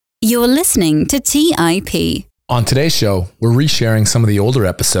You're listening to TIP. On today's show, we're resharing some of the older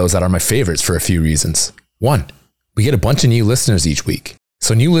episodes that are my favorites for a few reasons. 1, we get a bunch of new listeners each week,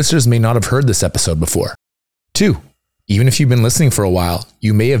 so new listeners may not have heard this episode before. 2, even if you've been listening for a while,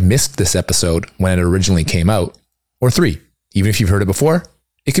 you may have missed this episode when it originally came out. Or 3, even if you've heard it before,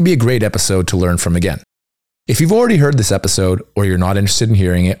 it could be a great episode to learn from again. If you've already heard this episode or you're not interested in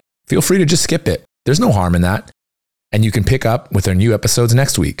hearing it, feel free to just skip it. There's no harm in that. And you can pick up with our new episodes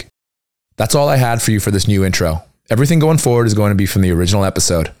next week. That's all I had for you for this new intro. Everything going forward is going to be from the original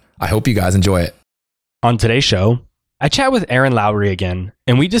episode. I hope you guys enjoy it. On today's show, I chat with Erin Lowry again,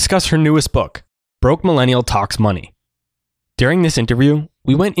 and we discuss her newest book, Broke Millennial Talks Money. During this interview,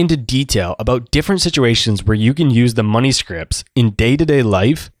 we went into detail about different situations where you can use the money scripts in day-to-day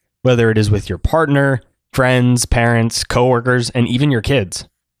life, whether it is with your partner, friends, parents, coworkers, and even your kids.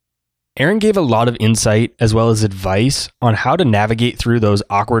 Erin gave a lot of insight as well as advice on how to navigate through those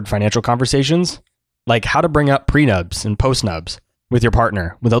awkward financial conversations, like how to bring up pre-nubs and post-nubs with your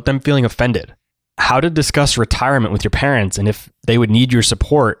partner without them feeling offended, how to discuss retirement with your parents and if they would need your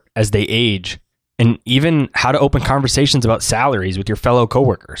support as they age, and even how to open conversations about salaries with your fellow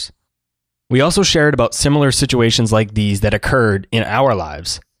coworkers. We also shared about similar situations like these that occurred in our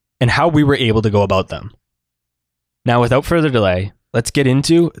lives and how we were able to go about them. Now, without further delay, let's get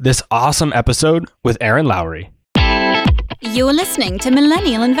into this awesome episode with Erin Lowry. You're listening to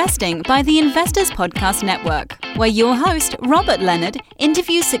Millennial Investing by the Investors Podcast Network, where your host, Robert Leonard,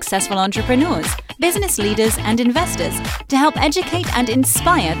 interviews successful entrepreneurs, business leaders, and investors to help educate and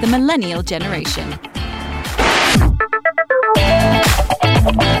inspire the millennial generation.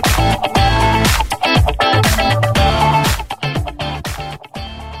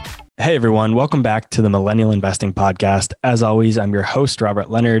 Hey everyone, welcome back to the Millennial Investing Podcast. As always, I'm your host,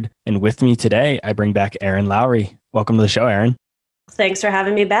 Robert Leonard, and with me today, I bring back Erin Lowry. Welcome to the show, Erin. Thanks for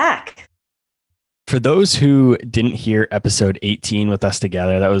having me back. For those who didn't hear episode 18 with us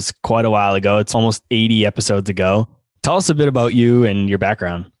together, that was quite a while ago. It's almost 80 episodes ago. Tell us a bit about you and your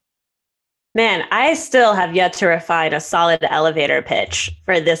background. Man, I still have yet to refine a solid elevator pitch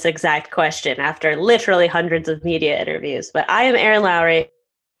for this exact question after literally hundreds of media interviews. But I am Erin Lowry,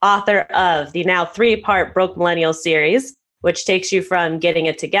 author of the now 3-part Broke Millennial series, which takes you from getting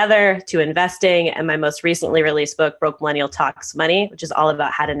it together to investing, and my most recently released book, Broke Millennial Talks Money, which is all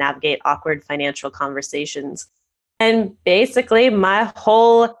about how to navigate awkward financial conversations. And basically, my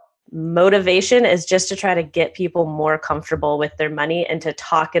whole motivation is just to try to get people more comfortable with their money and to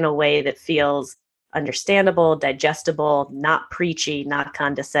talk in a way that feels understandable, digestible, not preachy, not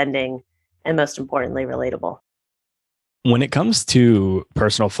condescending, and most importantly, relatable. When it comes to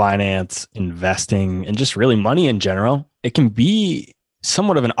personal finance, investing, and just really money in general, it can be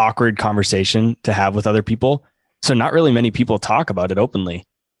somewhat of an awkward conversation to have with other people. So not really many people talk about it openly.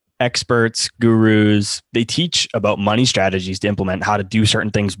 Experts, gurus, they teach about money strategies to implement how to do certain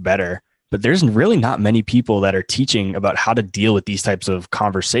things better. But there's really not many people that are teaching about how to deal with these types of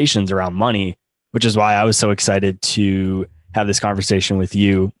conversations around money, which is why I was so excited to have this conversation with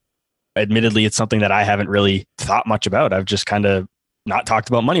you. Admittedly, it's something that I haven't really thought much about. I've just kind of not talked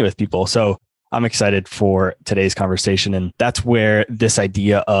about money with people. So I'm excited for today's conversation. And that's where this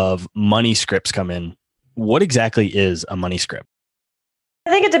idea of money scripts come in. What exactly is a money script?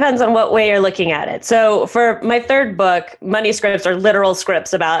 I think it depends on what way you're looking at it. So for my third book, money scripts are literal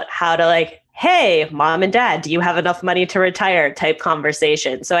scripts about how to hey, mom and dad, do you have enough money to retire type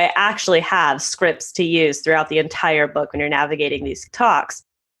conversation. So I actually have scripts to use throughout the entire book when you're navigating these talks.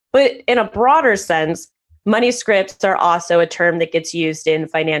 But in a broader sense, money scripts are also a term that gets used in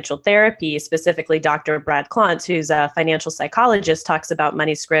financial therapy. Specifically, Dr. Brad Klontz, who's a financial psychologist, talks about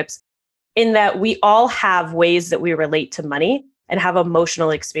money scripts in that we all have ways that we relate to money and have emotional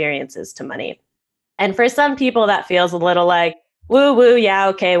experiences to money. And for some people, that feels a little like, woo, woo, yeah,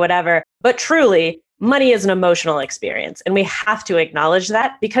 okay, whatever. But truly, money is an emotional experience. And we have to acknowledge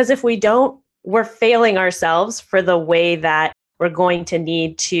that, because if we don't, we're failing ourselves for the way that we're going to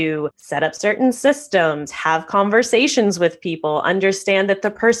need to set up certain systems, have conversations with people, understand that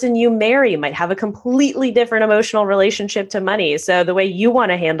the person you marry might have a completely different emotional relationship to money. So the way you want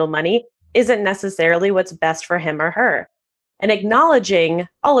to handle money isn't necessarily what's best for him or her. And acknowledging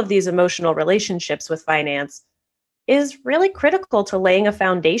all of these emotional relationships with finance is really critical to laying a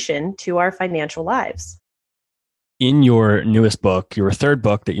foundation to our financial lives. In your newest book, your third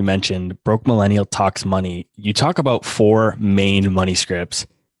book that you mentioned, Broke Millennial Talks Money, you talk about 4 main money scripts,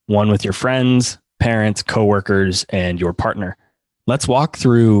 one with your friends, parents, coworkers, and your partner. Let's walk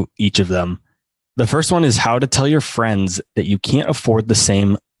through each of them. The first one is how to tell your friends that you can't afford the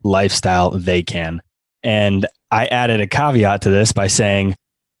same lifestyle they can. And I added a caveat to this by saying,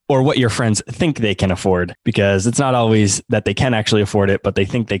 or what your friends think they can afford, because it's not always that they can actually afford it, but they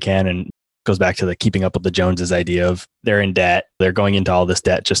think they can. And it goes back to the keeping up with the Joneses idea of they're in debt. They're going into all this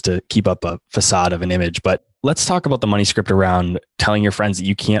debt just to keep up a facade of an image. But let's talk about the money script around telling your friends that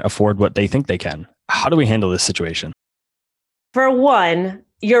you can't afford what they think they can. How do we handle this situation? For one,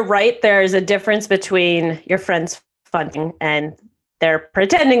 you're right. There's a difference between your friends funding and they're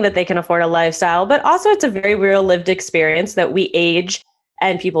pretending that they can afford a lifestyle, but also it's a very real lived experience that we age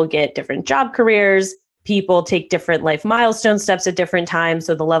and people get different job careers. People take different life milestone steps at different times.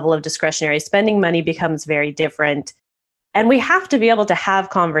 So the level of discretionary spending money becomes very different. And we have to be able to have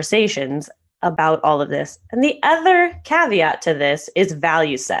conversations about all of this. And the other caveat to this is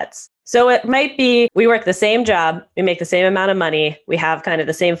value sets. So it might be we work the same job, we make the same amount of money, we have kind of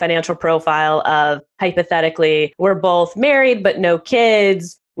the same financial profile of hypothetically, we're both married but no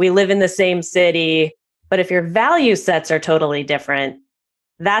kids, we live in the same city. But if your value sets are totally different,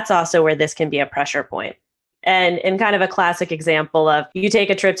 that's also where this can be a pressure point. And in kind of a classic example of you take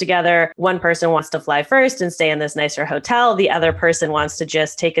a trip together, one person wants to fly first and stay in this nicer hotel. The other person wants to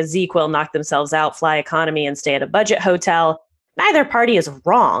just take a Z-Quil, knock themselves out, fly economy and stay at a budget hotel. Neither party is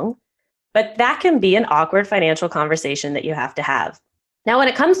wrong, but that can be an awkward financial conversation that you have to have. Now, when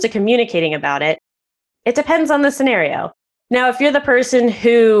it comes to communicating about it, it depends on the scenario. Now, if you're the person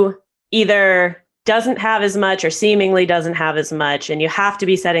who either doesn't have as much or seemingly doesn't have as much, and you have to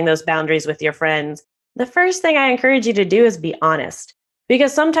be setting those boundaries with your friends, the first thing I encourage you to do is be honest,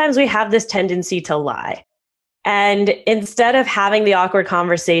 because sometimes we have this tendency to lie. And instead of having the awkward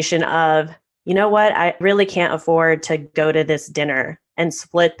conversation of, you know what, I really can't afford to go to this dinner and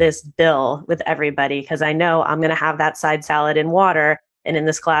split this bill with everybody because I know I'm going to have that side salad and water. And in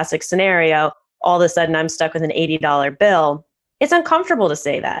this classic scenario, all of a sudden I'm stuck with an $80 bill. It's uncomfortable to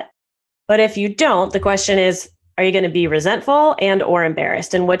say that. But if you don't, the question is, are you going to be resentful and or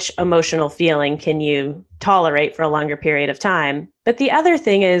embarrassed? And which emotional feeling can you tolerate for a longer period of time? But the other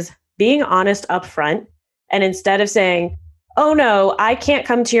thing is being honest up front. And instead of saying, oh no, I can't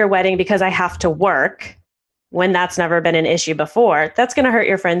come to your wedding because I have to work, when that's never been an issue before, that's going to hurt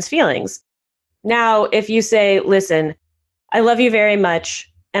your friend's feelings. Now, if you say, listen, I love you very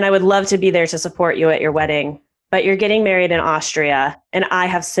much, and I would love to be there to support you at your wedding, but you're getting married in Austria, and I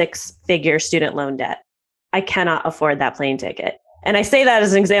have 6-figure student loan debt. I cannot afford that plane ticket. And I say that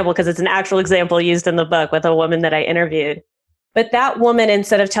as an example because it's an actual example used in the book with a woman that I interviewed. But that woman,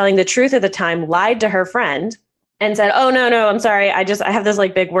 instead of telling the truth at the time, lied to her friend and said, oh, no, I'm sorry. I have this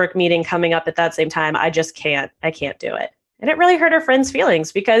like big work meeting coming up at that same time. I can't do it. And it really hurt her friend's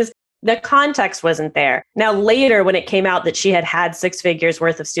feelings because the context wasn't there. Now, later, when it came out that she had 6 figures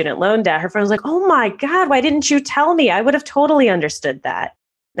worth of student loan debt, her friend was like, oh my God, why didn't you tell me? I would have totally understood that.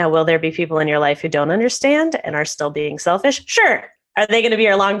 Now, will there be people in your life who don't understand and are still being selfish? Sure. Are they going to be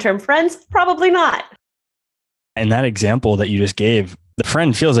your long-term friends? Probably not. And that example that you just gave, the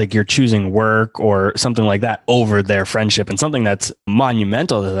friend feels like you're choosing work or something like that over their friendship and something that's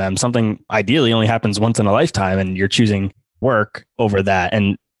monumental to them, something ideally only happens once in a lifetime, and you're choosing work over that.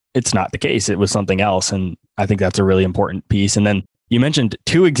 And it's not the case. It was something else. And I think that's a really important piece. And then you mentioned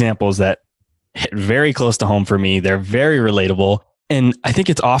 2 examples that hit very close to home for me. They're very relatable. And I think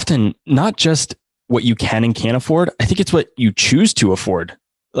it's often not just what you can and can't afford. I think it's what you choose to afford.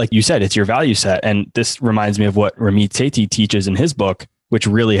 Like you said, it's your value set. And this reminds me of what Ramit Sethi teaches in his book, which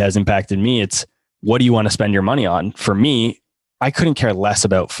really has impacted me. It's what do you want to spend your money on? For me, I couldn't care less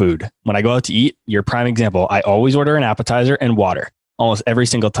about food. When I go out to eat, your prime example, I always order an appetizer and water almost every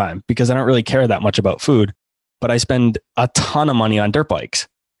single time because I don't really care that much about food, but I spend a ton of money on dirt bikes.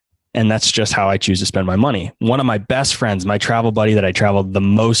 And that's just how I choose to spend my money. One of my best friends, my travel buddy that I traveled the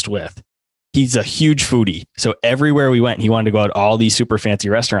most with, he's a huge foodie. So everywhere we went, he wanted to go out to all these super fancy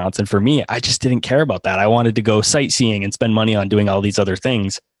restaurants. And for me, I just didn't care about that. I wanted to go sightseeing and spend money on doing all these other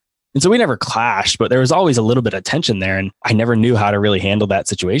things. And so we never clashed, but there was always a little bit of tension there. And I never knew how to really handle that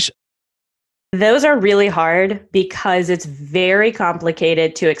situation. Those are really hard because it's very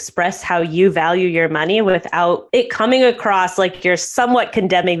complicated to express how you value your money without it coming across like you're somewhat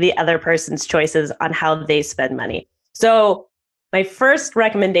condemning the other person's choices on how they spend money. So my first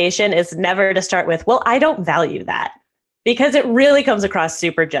recommendation is never to start with, well, I don't value that, because it really comes across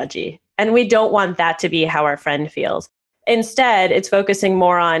super judgy. And we don't want that to be how our friend feels. Instead, it's focusing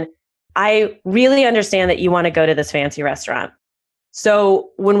more on, I really understand that you want to go to this fancy restaurant.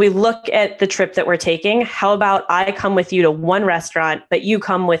 So when we look at the trip that we're taking, how about I come with you to one restaurant, but you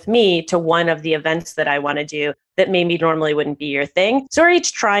come with me to one of the events that I want to do that maybe normally wouldn't be your thing. So we're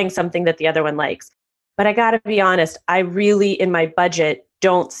each trying something that the other one likes. But I got to be honest, I really, in my budget,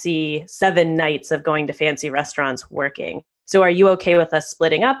 don't see 7 nights of going to fancy restaurants working. So are you okay with us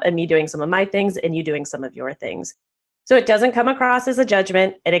splitting up and me doing some of my things and you doing some of your things? So it doesn't come across as a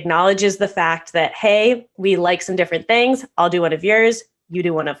judgment. It acknowledges the fact that, hey, we like some different things. I'll do one of yours. You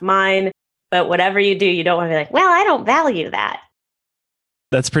do one of mine. But whatever you do, you don't want to be like, well, I don't value that.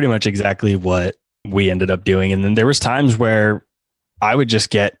 That's pretty much exactly what we ended up doing. And then there was times where I would just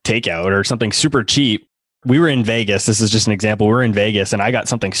get takeout or something super cheap. We were in Vegas. This is just an example. We're in Vegas and I got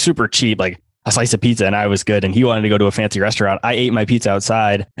something super cheap, like a slice of pizza, and I was good. And he wanted to go to a fancy restaurant. I ate my pizza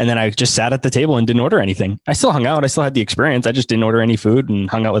outside and then I just sat at the table and didn't order anything. I still hung out. I still had the experience. I just didn't order any food and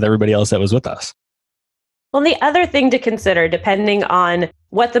hung out with everybody else that was with us. Well, the other thing to consider, depending on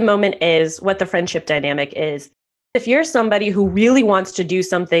what the moment is, what the friendship dynamic is, if you're somebody who really wants to do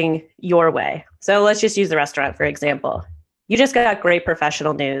something your way. So let's just use the restaurant, for example. You just got great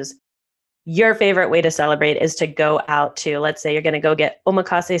professional news. Your favorite way to celebrate is to go out to, let's say you're going to go get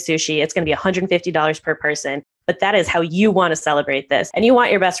omakase sushi. It's going to be $150 per person, but that is how you want to celebrate this. And you want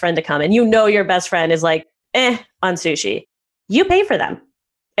your best friend to come and you know your best friend is like, on sushi. You pay for them.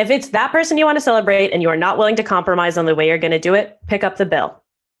 If it's that person you want to celebrate and you are not willing to compromise on the way you're going to do it, pick up the bill.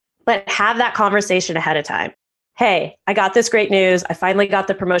 But have that conversation ahead of time. Hey, I got this great news. I finally got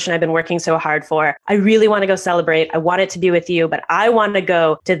the promotion I've been working so hard for. I really want to go celebrate. I want it to be with you, but I want to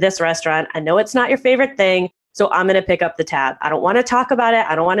go to this restaurant. I know it's not your favorite thing, so I'm going to pick up the tab. I don't want to talk about it.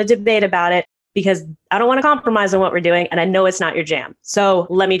 I don't want to debate about it because I don't want to compromise on what we're doing, and I know it's not your jam. So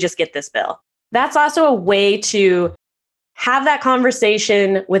let me just get this bill. That's also a way to have that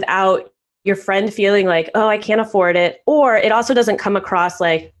conversation without your friend feeling like, oh, I can't afford it. Or it also doesn't come across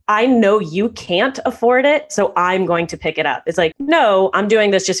like, I know you can't afford it, so I'm going to pick it up. It's like, no, I'm doing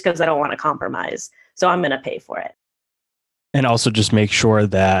this just because I don't want to compromise. So I'm going to pay for it. And also just make sure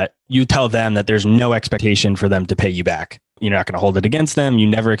that you tell them that there's no expectation for them to pay you back. You're not going to hold it against them. You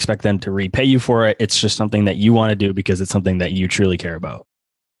never expect them to repay you for it. It's just something that you want to do because it's something that you truly care about.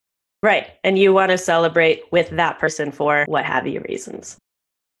 Right. And you want to celebrate with that person for what have you reasons.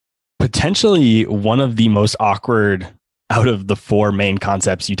 Potentially one of the most awkward out of the four main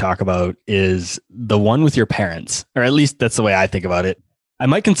concepts you talk about is the one with your parents, or at least that's the way I think about it. I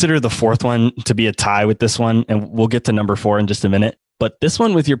might consider the fourth one to be a tie with this one, and we'll get to number 4 in just a minute. But this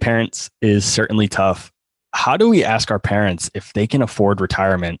one with your parents is certainly tough. How do we ask our parents if they can afford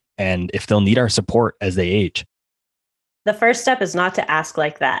retirement and if they'll need our support as they age? The first step is not to ask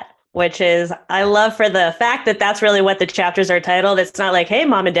like that, which is, I love for the fact that that's really what the chapters are titled. It's not like, hey,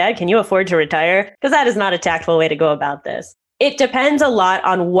 mom and dad, can you afford to retire? Because that is not a tactful way to go about this. It depends a lot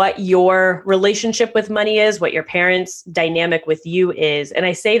on what your relationship with money is, what your parents' dynamic with you is. And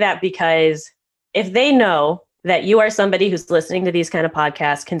I say that because if they know that you are somebody who's listening to these kind of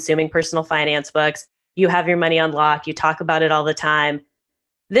podcasts, consuming personal finance books, you have your money on lock, you talk about it all the time,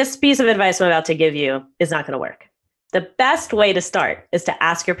 this piece of advice I'm about to give you is not going to work. The best way to start is to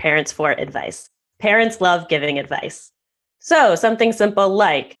ask your parents for advice. Parents love giving advice. So something simple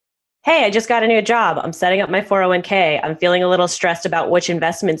like, hey, I just got a new job. I'm setting up my 401k. I'm feeling a little stressed about which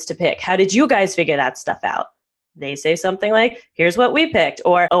investments to pick. How did you guys figure that stuff out? They say something like, here's what we picked.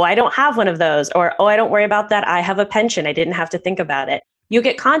 Or, oh, I don't have one of those. Or, oh, I don't worry about that. I have a pension. I didn't have to think about it. You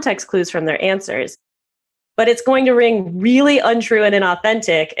get context clues from their answers. But it's going to ring really untrue and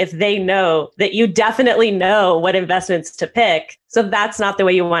inauthentic if they know that you definitely know what investments to pick. So that's not the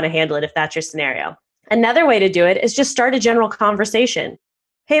way you want to handle it if that's your scenario. Another way to do it is just start a general conversation.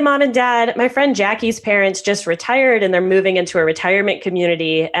 Hey, mom and dad, my friend Jackie's parents just retired and they're moving into a retirement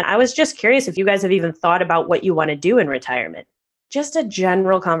community. And I was just curious if you guys have even thought about what you want to do in retirement. Just a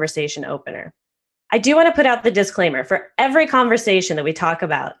general conversation opener. I do want to put out the disclaimer for every conversation that we talk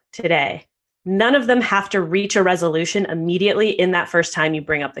about today. None of them have to reach a resolution immediately in that first time you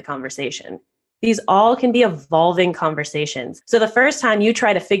bring up the conversation. These all can be evolving conversations. So the first time you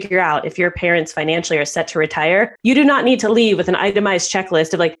try to figure out if your parents financially are set to retire, you do not need to leave with an itemized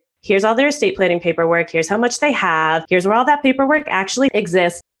checklist of like, here's all their estate planning paperwork, here's how much they have, here's where all that paperwork actually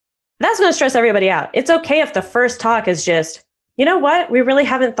exists. That's going to stress everybody out. It's okay if the first talk is just, you know what, we really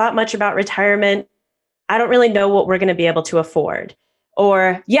haven't thought much about retirement. I don't really know what we're going to be able to afford.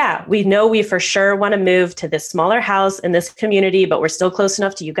 Or, yeah, we know we for sure want to move to this smaller house in this community, but we're still close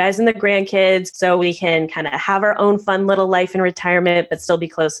enough to you guys and the grandkids so we can kind of have our own fun little life in retirement, but still be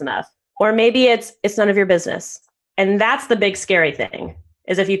close enough. Or maybe it's none of your business. And that's the big scary thing,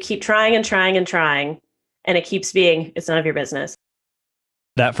 is if you keep trying and trying and trying, and it keeps being, it's none of your business.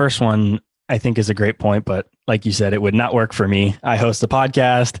 That first one, I think, is a great point. But like you said, it would not work for me. I host a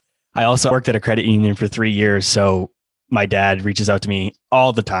podcast. I also worked at a credit union for 3 years. So my dad reaches out to me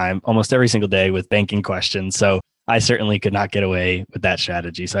all the time, almost every single day with banking questions. So I certainly could not get away with that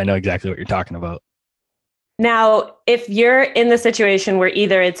strategy. So I know exactly what you're talking about. Now, if you're in the situation where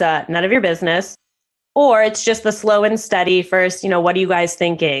either it's none of your business, or it's just the slow and steady first, what are you guys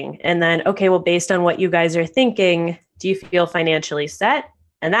thinking? And then, okay, well, based on what you guys are thinking, do you feel financially set?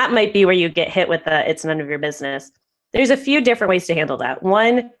 And that might be where you get hit with it's none of your business. There's a few different ways to handle that.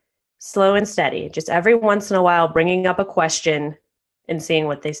 One, slow and steady, just every once in a while, bringing up a question and seeing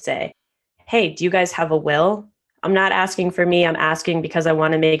what they say. Hey, do you guys have a will? I'm not asking for me. I'm asking because I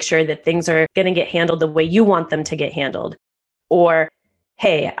want to make sure that things are going to get handled the way you want them to get handled. Or,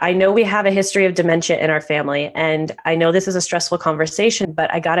 hey, I know we have a history of dementia in our family, and I know this is a stressful conversation,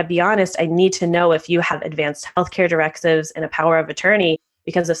 but I got to be honest, I need to know if you have advanced healthcare directives and a power of attorney,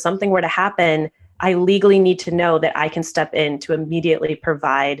 because if something were to happen, I legally need to know that I can step in to immediately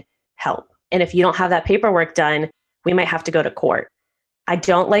provide help. And if you don't have that paperwork done, we might have to go to court. I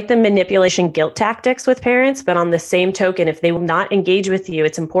don't like the manipulation guilt tactics with parents, but on the same token, if they will not engage with you,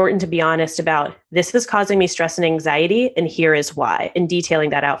 it's important to be honest about, this is causing me stress and anxiety, and here is why, and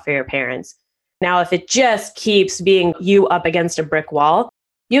detailing that out for your parents. Now, if it just keeps being you up against a brick wall,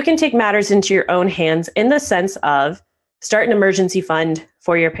 you can take matters into your own hands in the sense of start an emergency fund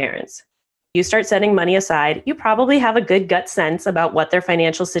for your parents. You start setting money aside, you probably have a good gut sense about what their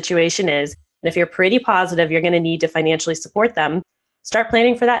financial situation is. And if you're pretty positive you're going to need to financially support them, start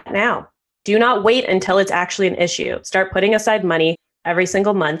planning for that now. Do not wait until it's actually an issue. Start putting aside money every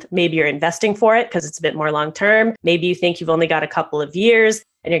single month. Maybe you're investing for it because it's a bit more long-term. Maybe you think you've only got a couple of years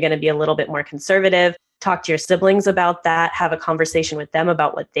and you're going to be a little bit more conservative. Talk to your siblings about that. Have a conversation with them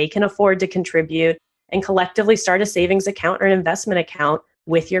about what they can afford to contribute, and collectively start a savings account or an investment account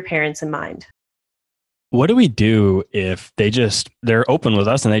with your parents in mind. What do we do if they're open with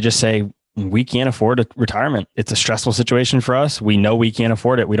us and they just say, we can't afford a retirement. It's a stressful situation for us. We know we can't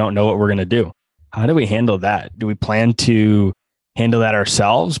afford it. We don't know what we're going to do. How do we handle that? Do we plan to handle that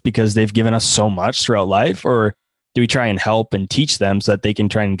ourselves because they've given us so much throughout life? Or do we try and help and teach them so that they can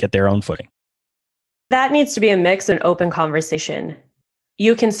try and get their own footing? That needs to be a mix and open conversation.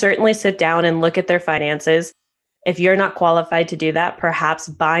 You can certainly sit down and look at their finances. If you're not qualified to do that, perhaps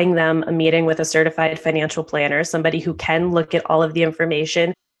buying them a meeting with a certified financial planner, somebody who can look at all of the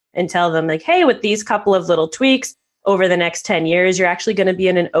information and tell them like, hey, with these couple of little tweaks over the next 10 years, you're actually going to be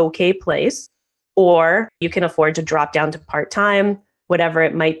in an okay place. Or you can afford to drop down to part-time, whatever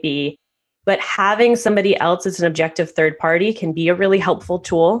it might be. But having somebody else as an objective third party can be a really helpful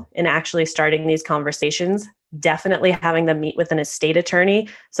tool in actually starting these conversations. Definitely having them meet with an estate attorney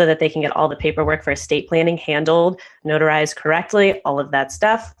so that they can get all the paperwork for estate planning handled, notarized correctly, all of that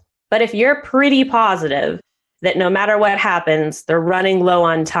stuff. But if you're pretty positive that no matter what happens, they're running low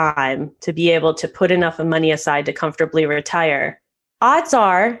on time to be able to put enough money aside to comfortably retire, odds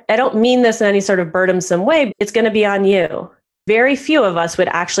are, I don't mean this in any sort of burdensome way, it's going to be on you. Very few of us would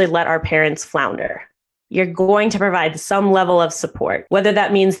actually let our parents flounder. You're going to provide some level of support, whether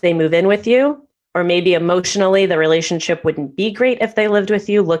that means they move in with you, or maybe emotionally the relationship wouldn't be great if they lived with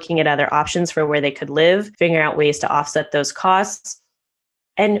you, looking at other options for where they could live, figuring out ways to offset those costs.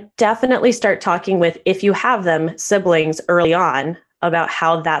 And definitely start talking with, if you have them, siblings early on about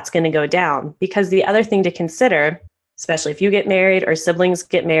how that's going to go down. Because the other thing to consider, especially if you get married or siblings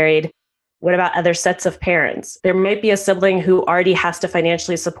get married, what about other sets of parents? There might be a sibling who already has to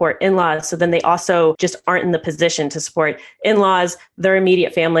financially support in-laws, so then they also just aren't in the position to support in-laws, their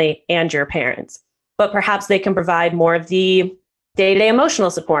immediate family, and your parents. But perhaps they can provide more of the day-to-day emotional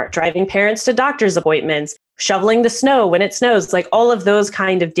support, driving parents to doctor's appointments, shoveling the snow when it snows, like all of those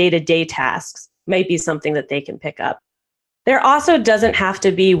kind of day-to-day tasks might be something that they can pick up. There also doesn't have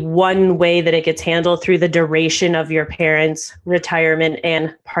to be one way that it gets handled through the duration of your parents' retirement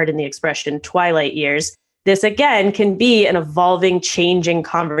and, pardon the expression, twilight years. This, again, can be an evolving, changing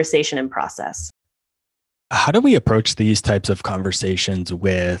conversation and process. How do we approach these types of conversations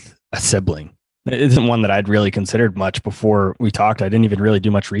with a sibling? It isn't one that I'd really considered much before we talked. I didn't even really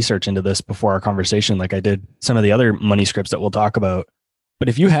do much research into this before our conversation, like I did some of the other money scripts that we'll talk about. But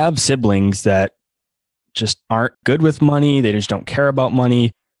if you have siblings that just aren't good with money, they just don't care about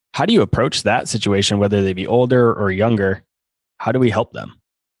money, how do you approach that situation, whether they be older or younger? How do we help them?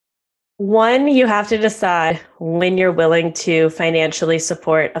 One, you have to decide when you're willing to financially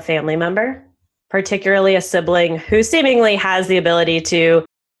support a family member, particularly a sibling who seemingly has the ability to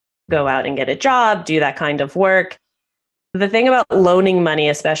go out and get a job, do that kind of work. The thing about loaning money,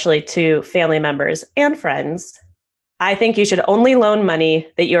 especially to family members and friends, I think you should only loan money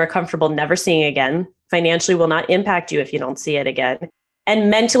that you are comfortable never seeing again. Financially will not impact you if you don't see it again. And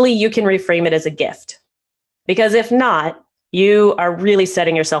mentally, you can reframe it as a gift. Because if not, you are really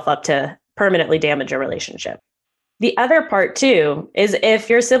setting yourself up to permanently damage a relationship. The other part too is if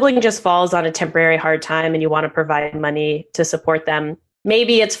your sibling just falls on a temporary hard time and you want to provide money to support them,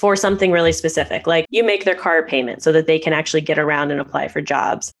 maybe it's for something really specific, like you make their car payment so that they can actually get around and apply for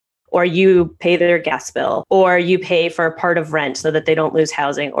jobs, or you pay their gas bill, or you pay for part of rent so that they don't lose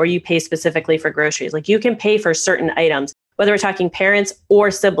housing, or you pay specifically for groceries. Like you can pay for certain items, whether we're talking parents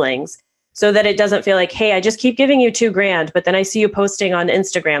or siblings, so that it doesn't feel like, hey, I just keep giving you $2,000, but then I see you posting on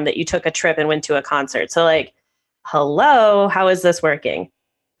Instagram that you took a trip and went to a concert. So like, hello, how is this working?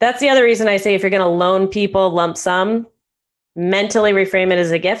 That's the other reason I say if you're going to loan people lump sum, mentally reframe it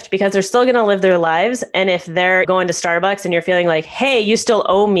as a gift, because they're still going to live their lives. And if they're going to Starbucks and you're feeling like, hey, you still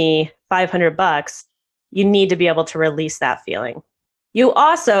owe me $500, you need to be able to release that feeling. You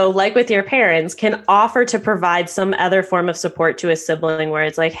also, like with your parents, can offer to provide some other form of support to a sibling where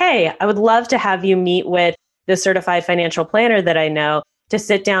it's like, hey, I would love to have you meet with the certified financial planner that I know to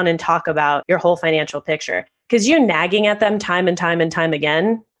sit down and talk about your whole financial picture. Because you nagging at them time and time and time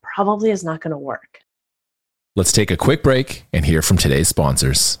again probably is not going to work. Let's take a quick break and hear from today's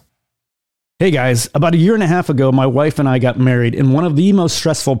sponsors. Hey guys, about a year and a half ago, my wife and I got married, and one of the most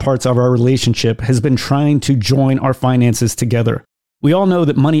stressful parts of our relationship has been trying to join our finances together. We all know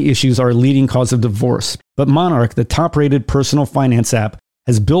that money issues are a leading cause of divorce, but Monarch, the top-rated personal finance app,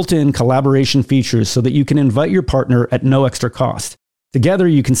 has built-in collaboration features so that you can invite your partner at no extra cost. Together,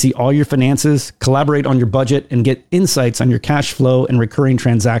 you can see all your finances, collaborate on your budget, and get insights on your cash flow and recurring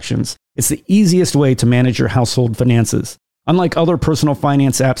transactions. It's the easiest way to manage your household finances. Unlike other personal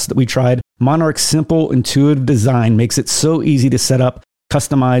finance apps that we tried, Monarch's simple, intuitive design makes it so easy to set up,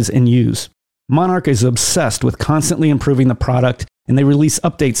 customize, and use. Monarch is obsessed with constantly improving the product, and they release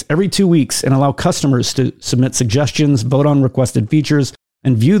updates every 2 weeks and allow customers to submit suggestions, vote on requested features,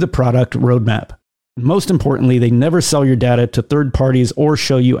 and view the product roadmap. Most importantly, they never sell your data to third parties or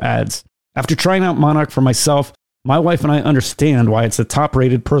show you ads. After trying out Monarch for myself, my wife and I understand why it's a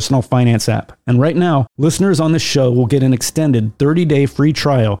top-rated personal finance app. And right now, listeners on this show will get an extended 30-day free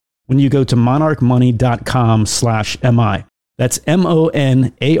trial when you go to monarchmoney.com/MI. That's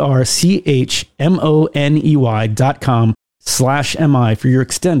monarchmoney.com/MI for your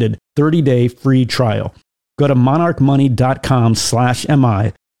extended 30-day free trial. Go to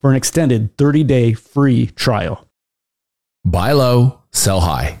monarchmoney.com/MI for an extended 30-day free trial. Buy low, sell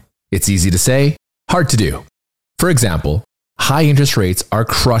high. It's easy to say, hard to do. For example, high interest rates are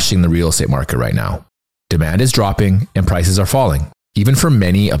crushing the real estate market right now. Demand is dropping and prices are falling, even for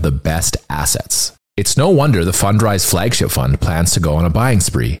many of the best assets. It's no wonder the Fundrise flagship fund plans to go on a buying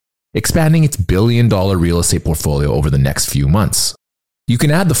spree, expanding its billion-dollar real estate portfolio over the next few months. You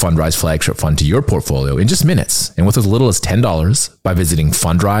can add the Fundrise flagship fund to your portfolio in just minutes and with as little as $10 by visiting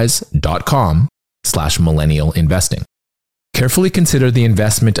fundrise.com/millennial investing. Carefully consider the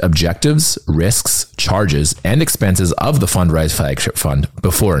investment objectives, risks, charges, and expenses of the Fundrise flagship fund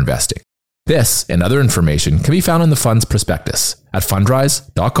before investing. This and other information can be found in the fund's prospectus at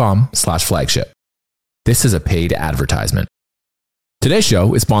fundrise.com/flagship. This is a paid advertisement. Today's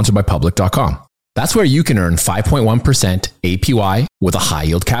show is sponsored by public.com. That's where you can earn 5.1% APY with a high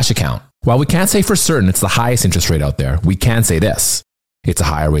yield cash account. While we can't say for certain it's the highest interest rate out there, we can say this. It's a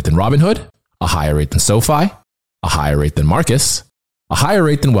higher rate than Robinhood, a higher rate than SoFi, a higher rate than Marcus, a higher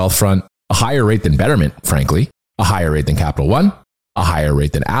rate than Wealthfront, a higher rate than Betterment, frankly, a higher rate than Capital One, a higher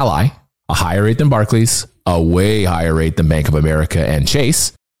rate than Ally, a higher rate than Barclays, a way higher rate than Bank of America and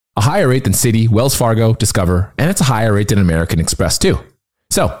Chase, a higher rate than Citi, Wells Fargo, Discover, and it's a higher rate than American Express too.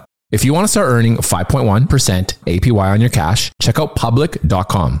 So, if you want to start earning 5.1% APY on your cash, check out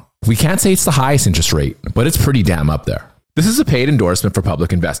public.com. We can't say it's the highest interest rate, but it's pretty damn up there. This is a paid endorsement for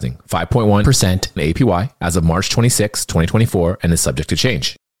public investing, 5.1% APY as of March 26, 2024, and is subject to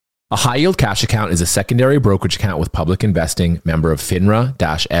change. A high yield cash account is a secondary brokerage account with public investing, member of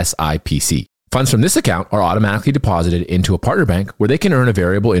FINRA-SIPC. Funds from this account are automatically deposited into a partner bank where they can earn a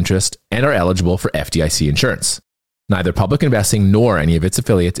variable interest and are eligible for FDIC insurance. Neither public investing nor any of its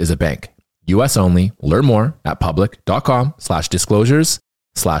affiliates is a bank. US only. Learn more at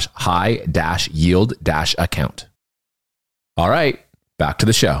public.com/disclosures/high-yield-account. All right, back to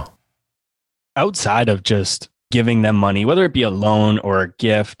the show. Outside of just giving them money, whether it be a loan or a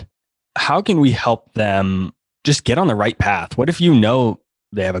gift, how can we help them just get on the right path? What if you know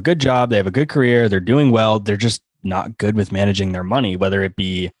they have a good job, they have a good career, they're doing well, they're just not good with managing their money, whether it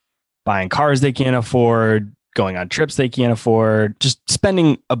be buying cars they can't afford, going on trips they can't afford, just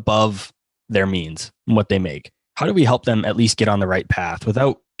spending above their means and what they make. How do we help them at least get on the right path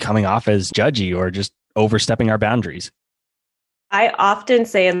without coming off as judgy or just overstepping our boundaries? I often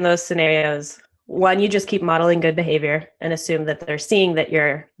say in those scenarios, one, you just keep modeling good behavior and assume that they're seeing that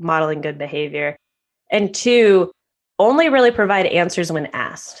you're modeling good behavior. And two, only really provide answers when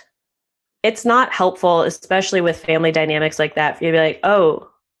asked. It's not helpful, especially with family dynamics like that, for you to be like, oh,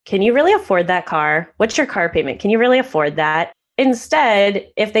 can you really afford that car? What's your car payment? Can you really afford that? Instead,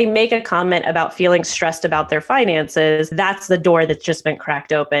 if they make a comment about feeling stressed about their finances, that's the door that's just been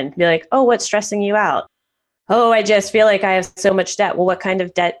cracked open. Be like, oh, what's stressing you out? Oh, I just feel like I have so much debt. Well, what kind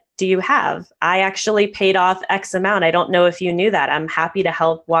of debt do you have? I actually paid off X amount. I don't know if you knew that. I'm happy to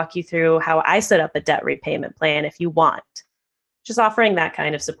help walk you through how I set up a debt repayment plan if you want. Just offering that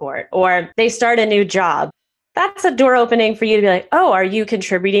kind of support. Or they start a new job. That's a door opening for you to be like, oh, are you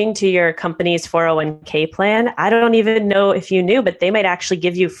contributing to your company's 401k plan? I don't even know if you knew, but they might actually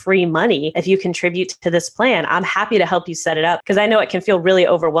give you free money if you contribute to this plan. I'm happy to help you set it up because I know it can feel really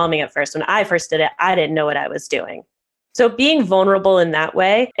overwhelming at first. When I first did it, I didn't know what I was doing. So being vulnerable in that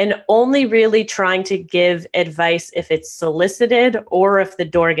way and only really trying to give advice if it's solicited or if the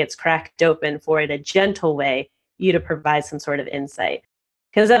door gets cracked open for it a gentle way, you to provide some sort of insight.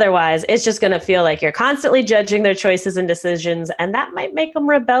 Because otherwise, it's just going to feel like you're constantly judging their choices and decisions, and that might make them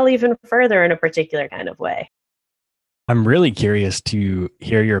rebel even further in a particular kind of way. I'm really curious to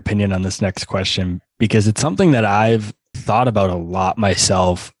hear your opinion on this next question, because it's something that I've thought about a lot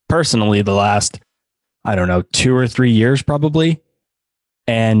myself personally the last, 2 or 3 years probably.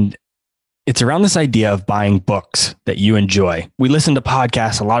 And it's around this idea of buying books that you enjoy. We listen to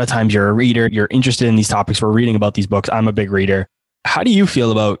podcasts. A lot of times you're a reader, you're interested in these topics. We're reading about these books. I'm a big reader. How do you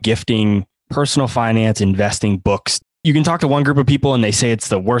feel about gifting personal finance, investing books? You can talk to one group of people and they say it's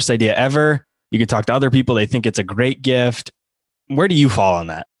the worst idea ever. You can talk to other people. They think it's a great gift. Where do you fall on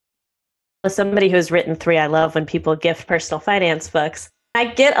that? As somebody who's written 3, I love when people gift personal finance books. I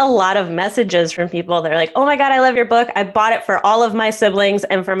get a lot of messages from people that are like, oh my God, I love your book. I bought it for all of my siblings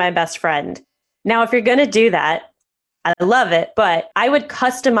and for my best friend. Now, if you're going to do that, I love it, but I would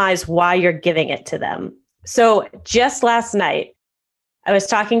customize why you're giving it to them. So just last night, I was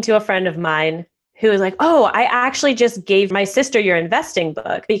talking to a friend of mine who was like, oh, I actually just gave my sister your investing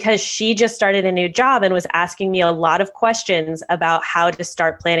book because she just started a new job and was asking me a lot of questions about how to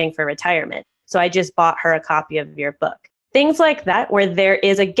start planning for retirement. So I just bought her a copy of your book. Things like that, where there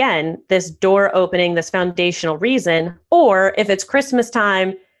is, again, this door opening, this foundational reason. Or if it's Christmas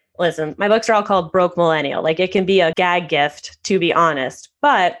time, listen, my books are all called Broke Millennial. Like it can be a gag gift, to be honest.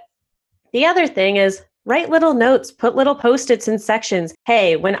 But the other thing is, write little notes, put little Post-its in sections.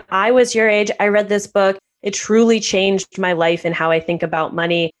 Hey, when I was your age, I read this book. It truly changed my life and how I think about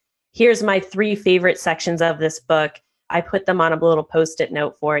money. Here's my 3 favorite sections of this book. I put them on a little Post-it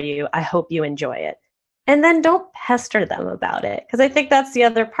note for you. I hope you enjoy it. And then don't pester them about it. Because I think that's the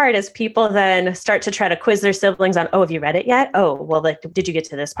other part is people then start to try to quiz their siblings on, oh, have you read it yet? Oh, well, did you get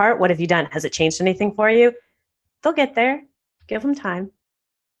to this part? What have you done? Has it changed anything for you? They'll get there. Give them time.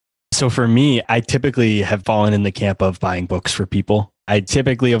 So for me, I typically have fallen in the camp of buying books for people. I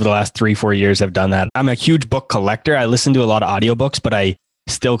typically over the last 3-4 years have done that. I'm a huge book collector. I listen to a lot of audiobooks, but I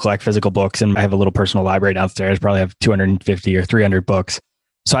still collect physical books and I have a little personal library downstairs. Probably have 250 or 300 books.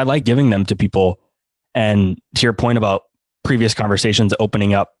 So I like giving them to people. And to your point about previous conversations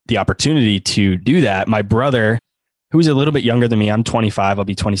opening up the opportunity to do that, my brother, who's a little bit younger than me, I'm 25, I'll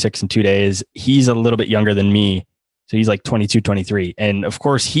be 26 in 2 days. He's a little bit younger than me. So he's like 22, 23. And of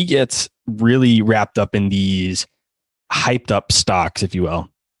course, he gets really wrapped up in these hyped up stocks, if you will.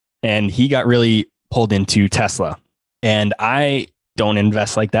 And he got really pulled into Tesla. And I don't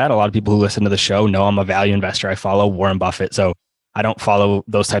invest like that. A lot of people who listen to the show know I'm a value investor. I follow Warren Buffett. So I don't follow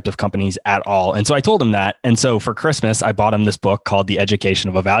those types of companies at all. And so I told him that. And so for Christmas, I bought him this book called The Education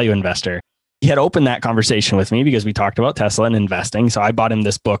of a Value Investor. He had opened that conversation with me because we talked about Tesla and investing. So I bought him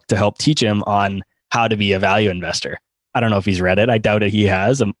this book to help teach him on how to be a value investor. I don't know if he's read it. I doubt it he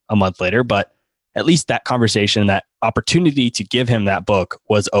has a month later, but at least that conversation, that opportunity to give him that book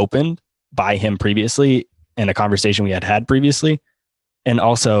was opened by him previously in a conversation we had had previously. And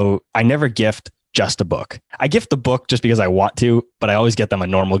also, I never gift just a book. I gift the book just because I want to, but I always get them a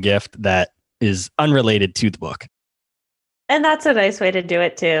normal gift that is unrelated to the book. And that's a nice way to do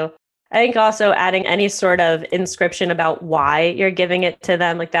it too. I think also adding any sort of inscription about why you're giving it to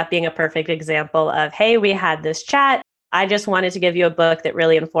them, like that being a perfect example of, hey, we had this chat. I just wanted to give you a book that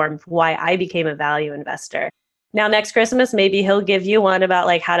really informed why I became a value investor. Now, next Christmas, maybe he'll give you one about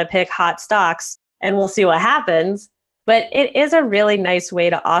like how to pick hot stocks and we'll see what happens. But it is a really nice way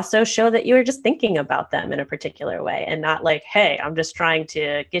to also show that you were just thinking about them in a particular way and not like, hey, I'm just trying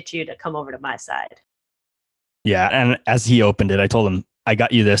to get you to come over to my side. Yeah. And as he opened it, I told him, I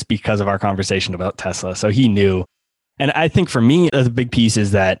got you this because of our conversation about Tesla. So he knew. And I think for me, the big piece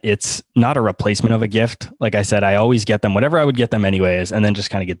is that it's not a replacement of a gift. Like I said, I always get them, whatever I would get them anyways, and then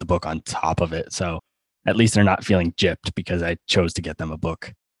just kind of get the book on top of it. So At least they're not feeling gypped because I chose to get them a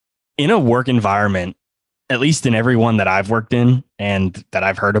book. In a work environment, at least in every one that I've worked in and that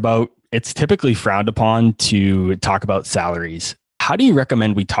I've heard about, it's typically frowned upon to talk about salaries. How do you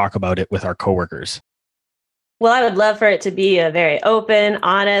recommend we talk about it with our coworkers? Well, I would love for it to be a very open,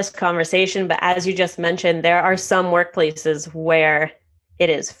 honest conversation. But as you just mentioned, there are some workplaces where it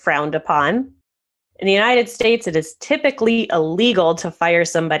is frowned upon. In the United States, it is typically illegal to fire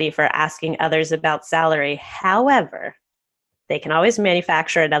somebody for asking others about salary. However, they can always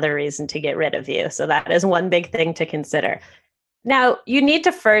manufacture another reason to get rid of you. So that is one big thing to consider. Now, you need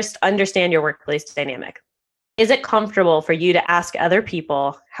to first understand your workplace dynamic. Is it comfortable for you to ask other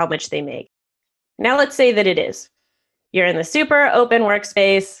people how much they make? Now, let's say that it is. You're in the super open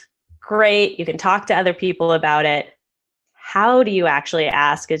workspace. Great. You can talk to other people about it. How do you actually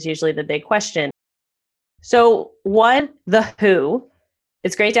ask is usually the big question. So one, the who.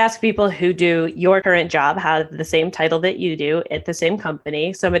 It's great to ask people who do your current job, have the same title that you do at the same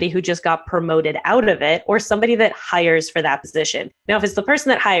company, somebody who just got promoted out of it, or somebody that hires for that position. Now, if it's the person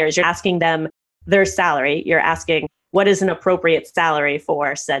that hires, you're asking them their salary. You're asking what is an appropriate salary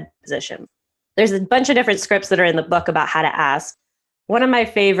for said position. There's a bunch of different scripts that are in the book about how to ask. One of my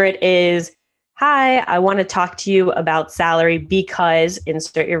favorite is, hi, I want to talk to you about salary because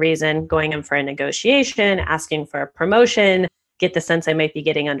insert your reason, going in for a negotiation, asking for a promotion, get the sense I might be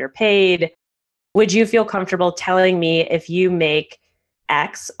getting underpaid. Would you feel comfortable telling me if you make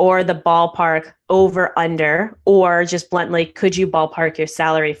X or the ballpark over under, or just bluntly, could you ballpark your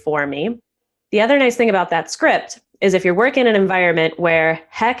salary for me? The other nice thing about that script is if you're working in an environment where,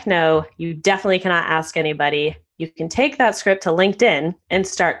 heck no, you definitely cannot ask anybody, you can take that script to LinkedIn and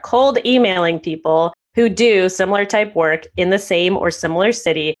start cold emailing people who do similar type work in the same or similar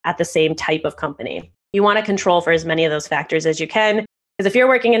city at the same type of company. You want to control for as many of those factors as you can. Because if you're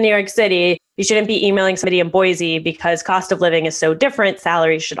working in New York City, you shouldn't be emailing somebody in Boise because cost of living is so different.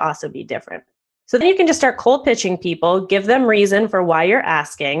 Salaries should also be different. So then you can just start cold pitching people, give them reason for why you're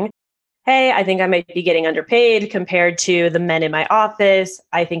asking. Hey, I think I might be getting underpaid compared to the men in my office.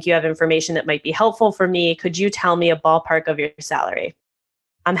 I think you have information that might be helpful for me. Could you tell me a ballpark of your salary?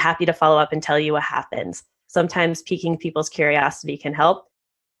 I'm happy to follow up and tell you what happens. Sometimes piquing people's curiosity can help.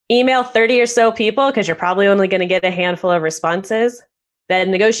 Email 30 or so people because you're probably only going to get a handful of responses. The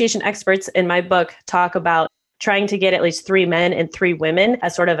negotiation experts in my book talk about trying to get at least 3 men and 3 women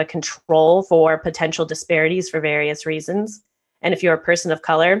as sort of a control for potential disparities for various reasons. And if you're a person of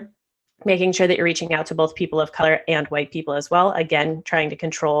color, making sure that you're reaching out to both people of color and white people as well. Again, trying to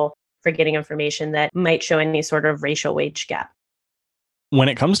control for getting information that might show any sort of racial wage gap. When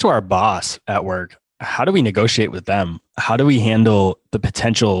it comes to our boss at work, how do we negotiate with them? How do we handle the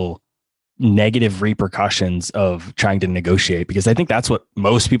potential negative repercussions of trying to negotiate? Because I think that's what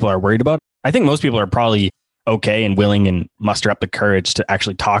most people are worried about. I think most people are probably okay and willing and muster up the courage to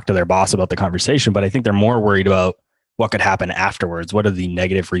actually talk to their boss about the conversation. But I think they're more worried about what could happen afterwards. What are the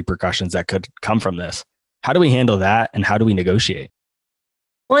negative repercussions that could come from this? How do we handle that? And how do we negotiate?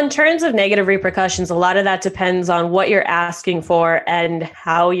 Well, in terms of negative repercussions, a lot of that depends on what you're asking for and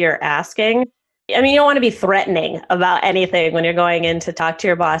how you're asking. I mean, you don't want to be threatening about anything when you're going in to talk to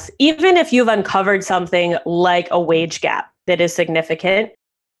your boss, even if you've uncovered something like a wage gap that is significant.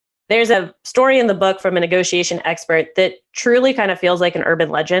 There's a story in the book from a negotiation expert that truly kind of feels like an urban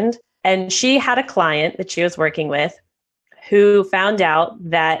legend. And she had a client that she was working with who found out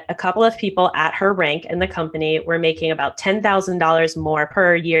that a couple of people at her rank in the company were making about $10,000 more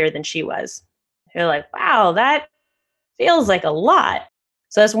per year than she was. They're like, wow, that feels like a lot.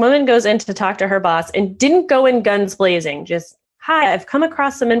 So this woman goes in to talk to her boss and didn't go in guns blazing. Just, hi, I've come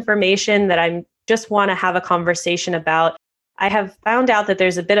across some information that I just want to have a conversation about. I have found out that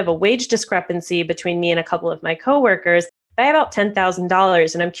there's a bit of a wage discrepancy between me and a couple of my coworkers by about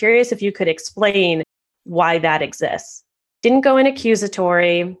 $10,000. And I'm curious if you could explain why that exists. Didn't go in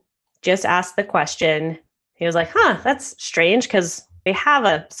accusatory, just asked the question. He was like, that's strange because we have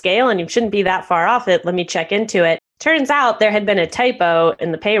a scale and you shouldn't be that far off it. Let me check into it. Turns out there had been a typo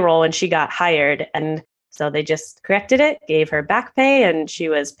in the payroll when she got hired. And so they just corrected it, gave her back pay, and she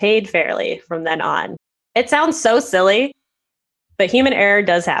was paid fairly from then on. It sounds so silly, but human error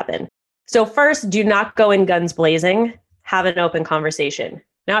does happen. So first, do not go in guns blazing. Have an open conversation.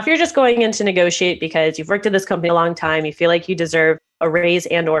 Now, if you're just going in to negotiate because you've worked at this company a long time, you feel like you deserve a raise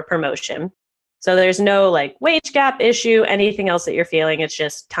and or promotion. So there's no like wage gap issue, anything else that you're feeling. It's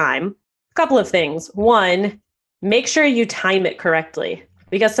just time. A couple of things. One, make sure you time it correctly,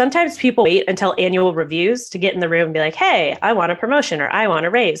 because sometimes people wait until annual reviews to get in the room and be like, hey, I want a promotion or I want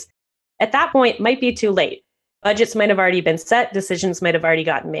a raise. At that point, it might be too late. Budgets might have already been set. Decisions might have already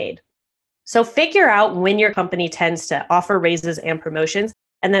gotten made. So figure out when your company tends to offer raises and promotions,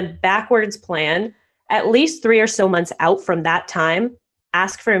 and then backwards plan at least 3 or so months out from that time.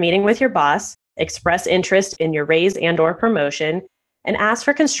 Ask for a meeting with your boss, express interest in your raise and or promotion, and ask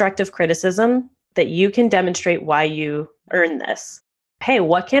for constructive criticism that you can demonstrate why you earn this. Hey,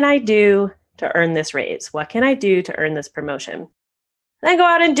 what can I do to earn this raise? What can I do to earn this promotion? Then go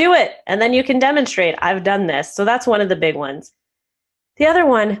out and do it. And then you can demonstrate, I've done this. So that's one of the big ones. The other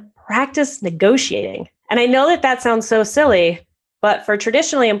one, practice negotiating. And I know that that sounds so silly, but for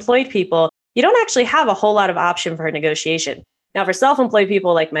traditionally employed people, you don't actually have a whole lot of option for negotiation. Now, for self-employed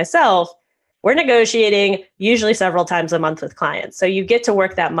people like myself, we're negotiating usually several times a month with clients. So you get to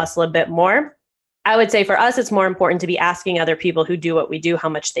work that muscle a bit more. I would say for us, it's more important to be asking other people who do what we do how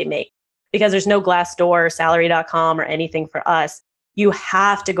much they make, because there's no Glassdoor, salary.com, or anything for us. You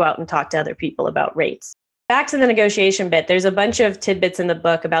have to go out and talk to other people about rates. Back to the negotiation bit, there's a bunch of tidbits in the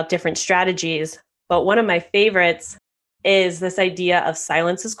book about different strategies, but one of my favorites is this idea of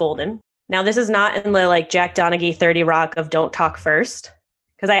silence is golden. Now, this is not in the like Jack Donaghy 30 Rock of don't talk first,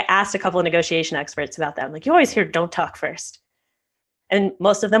 because I asked a couple of negotiation experts about that. I'm like, you always hear don't talk first. And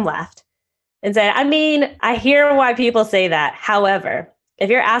most of them laughed and said, I mean, I hear why people say that. However, if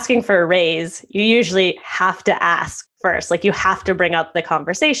you're asking for a raise, you usually have to ask first. Like you have to bring up the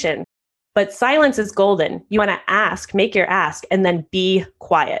conversation. But silence is golden. You want to ask, make your ask, and then be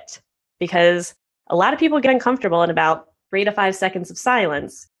quiet. Because a lot of people get uncomfortable in about 3 to 5 seconds of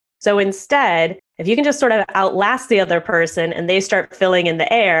silence. So instead, if you can just sort of outlast the other person and they start filling in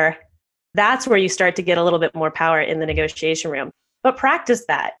the air, that's where you start to get a little bit more power in the negotiation room. But practice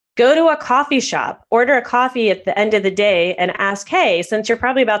that. Go to a coffee shop, order a coffee at the end of the day and ask, hey, since you're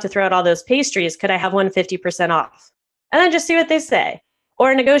probably about to throw out all those pastries, could I have one 50% off? And then just see what they say.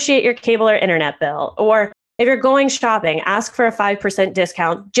 Or negotiate your cable or internet bill. Or if you're going shopping, ask for a 5%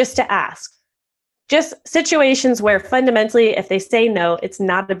 discount just to ask. Just situations where fundamentally, if they say no, it's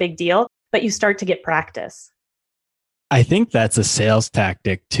not a big deal, but you start to get practice. I think that's a sales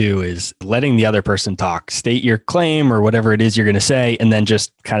tactic too, is letting the other person talk, state your claim or whatever it is you're going to say, and then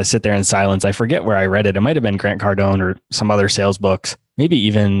just kind of sit there in silence. I forget where I read it. It might have been Grant Cardone or some other sales books, maybe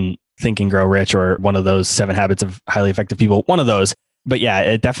even Think and Grow Rich or one of those 7 Habits of Highly Effective People, one of those. But yeah,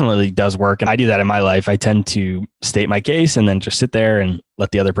 it definitely does work. And I do that in my life. I tend to state my case and then just sit there and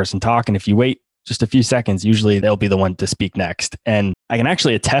let the other person talk. And if you wait just a few seconds, usually they'll be the one to speak next. And I can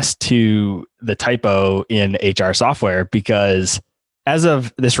actually attest to the typo in HR software, because as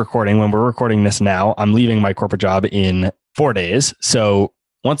of this recording, when we're recording this now, I'm leaving my corporate job in 4 days. So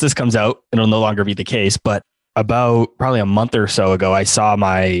once this comes out, it'll no longer be the case. But about probably a month or so ago, I saw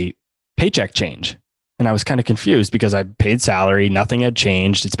my paycheck change. And I was kind of confused because I paid salary, nothing had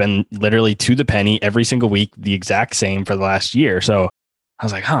changed. It's been literally to the penny every single week, the exact same for the last year. So I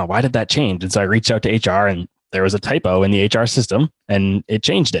was like, why did that change? And so I reached out to HR and there was a typo in the HR system and it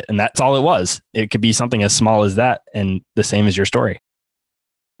changed it. And that's all it was. It could be something as small as that and the same as your story.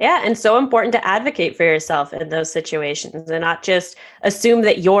 Yeah. And so important to advocate for yourself in those situations and not just assume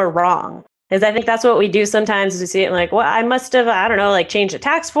that you're wrong. Because I think that's what we do sometimes is we see it like, well, I must have, I don't know, like changed a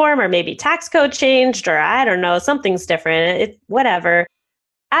tax form or maybe tax code changed or I don't know, something's different. Whatever.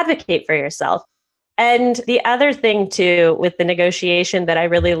 Advocate for yourself. And the other thing too, with the negotiation that I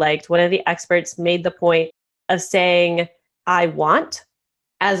really liked, one of the experts made the point of saying, I want,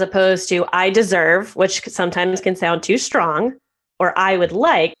 as opposed to I deserve, which sometimes can sound too strong, or I would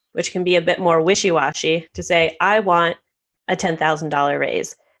like, which can be a bit more wishy-washy, to say, I want a $10,000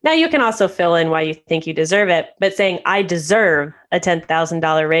 raise. Now, you can also fill in why you think you deserve it, but saying, I deserve a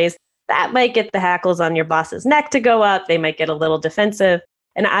 $10,000 raise, that might get the hackles on your boss's neck to go up. They might get a little defensive.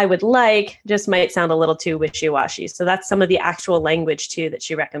 And I would like just might sound a little too wishy-washy. So that's some of the actual language, too, that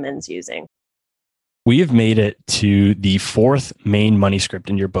she recommends using. We have made it to the 4th main money script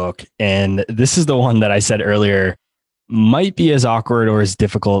in your book. And this is the one that I said earlier might be as awkward or as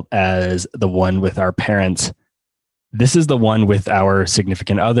difficult as the one with our parents. This is the one with our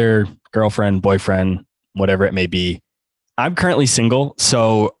significant other, girlfriend, boyfriend, whatever it may be. I'm currently single,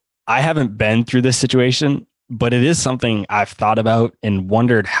 so I haven't been through this situation, but it is something I've thought about and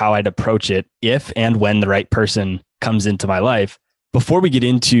wondered how I'd approach it if and when the right person comes into my life. Before we get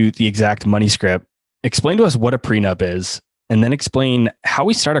into the exact money script, explain to us what a prenup is, and then explain how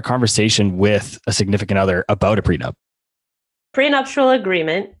we start a conversation with a significant other about a prenup. Prenuptial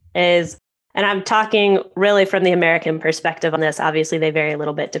agreement is, and I'm talking really from the American perspective on this. Obviously, they vary a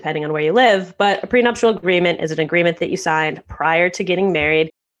little bit depending on where you live, but a prenuptial agreement is an agreement that you signed prior to getting married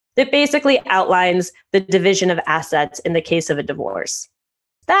that basically outlines the division of assets in the case of a divorce.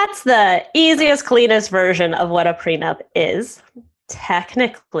 That's the easiest, cleanest version of what a prenup is.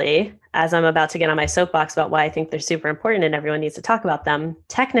 technically, as I'm about to get on my soapbox about why I think they're super important and everyone needs to talk about them,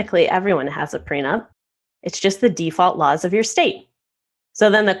 technically everyone has a prenup. It's just the default laws of your state. So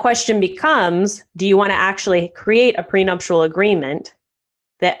then the question becomes, do you want to actually create a prenuptial agreement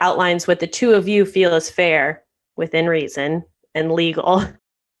that outlines what the two of you feel is fair, within reason, and legal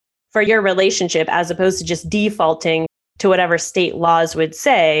for your relationship, as opposed to just defaulting to whatever state laws would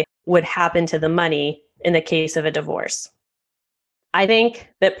say would happen to the money in the case of a divorce? I think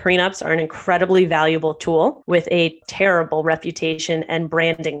that prenups are an incredibly valuable tool with a terrible reputation and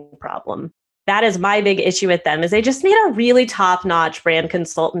branding problem. That is my big issue with them, is they just need a really top-notch brand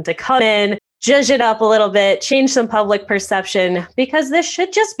consultant to come in, judge it up a little bit, change some public perception, because this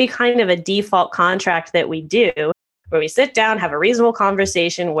should just be kind of a default contract that we do, where we sit down, have a reasonable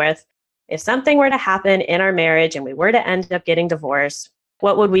conversation with, if something were to happen in our marriage and we were to end up getting divorced,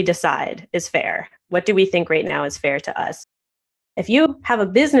 what would we decide is fair? What do we think right now is fair to us? If you have a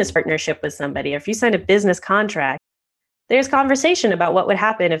business partnership with somebody, or if you sign a business contract, there's conversation about what would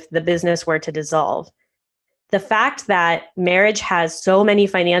happen if the business were to dissolve. The fact that marriage has so many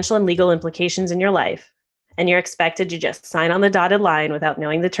financial and legal implications in your life, and you're expected to just sign on the dotted line without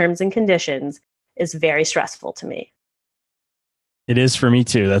knowing the terms and conditions, is very stressful to me. It is for me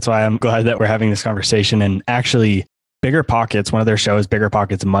too. That's why I'm glad that we're having this conversation. And actually, Bigger Pockets, one of their shows, Bigger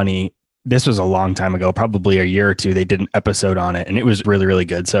Pockets Money, this was a long time ago, probably a year or two. They did an episode on it, and it was really, really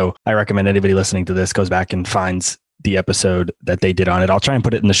good. So I recommend anybody listening to this goes back and finds the episode that they did on it. I'll try and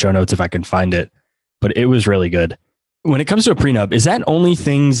put it in the show notes if I can find it, but it was really good. When it comes to a prenup, is that only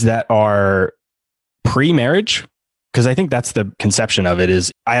things that are pre-marriage? Because I think that's the conception of it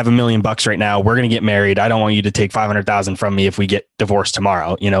is, I have $1 million right now. We're going to get married. I don't want you to take 500,000 from me if we get divorced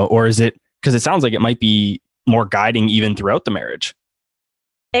tomorrow, or is it, because it sounds like it might be more guiding even throughout the marriage.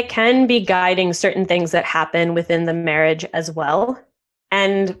 It can be guiding certain things that happen within the marriage as well,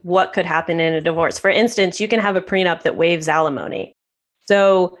 and what could happen in a divorce. For instance, you can have a prenup that waives alimony.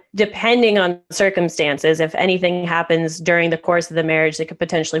 So depending on circumstances, if anything happens during the course of the marriage that could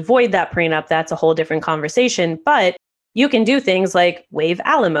potentially void that prenup, that's a whole different conversation. But you can do things like waive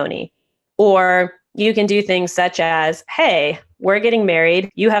alimony, or you can do things such as, hey, we're getting married.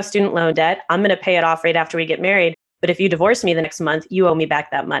 You have student loan debt. I'm going to pay it off right after we get married. But if you divorce me the next month, you owe me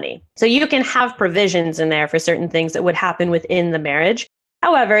back that money. So you can have provisions in there for certain things that would happen within the marriage.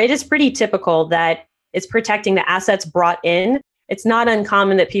 However, it is pretty typical that it's protecting the assets brought in. It's not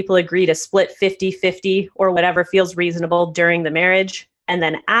uncommon that people agree to split 50-50 or whatever feels reasonable during the marriage. And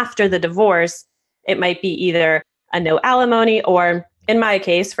then after the divorce, it might be either a no alimony, or in my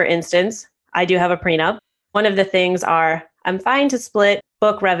case, for instance, I do have a prenup. One of the things are, I'm fine to split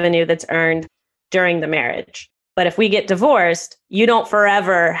book revenue that's earned during the marriage. But if we get divorced, you don't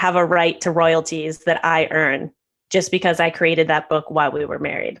forever have a right to royalties that I earn just because I created that book while we were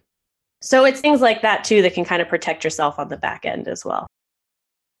married. So it's things like that too that can kind of protect yourself on the back end as well.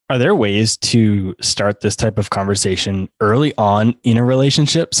 Are there ways to start this type of conversation early on in a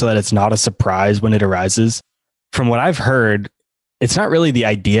relationship so that it's not a surprise when it arises? From what I've heard, it's not really the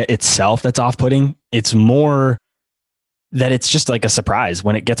idea itself that's off-putting. It's more that it's just like a surprise.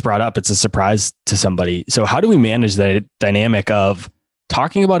 When it gets brought up, it's a surprise to somebody. So how do we manage that dynamic of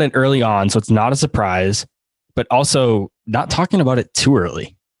talking about it early on so it's not a surprise, but also not talking about it too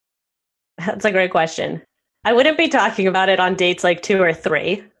early? That's a great question. I wouldn't be talking about it on dates like 2 or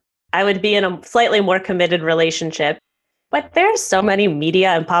 3. I would be in a slightly more committed relationship. But there's so many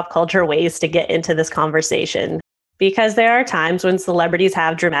media and pop culture ways to get into this conversation, because there are times when celebrities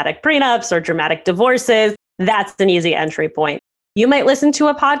have dramatic prenups or dramatic divorces. That's an easy entry point. You might listen to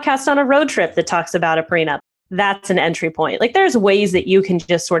a podcast on a road trip that talks about a prenup. That's an entry point. Like, there's ways that you can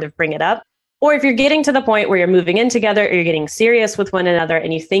just sort of bring it up. Or if you're getting to the point where you're moving in together or you're getting serious with one another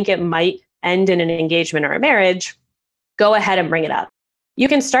and you think it might end in an engagement or a marriage, go ahead and bring it up. You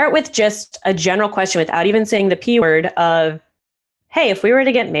can start with just a general question without even saying the P word of, hey, if we were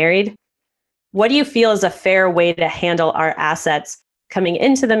to get married, what do you feel is a fair way to handle our assets coming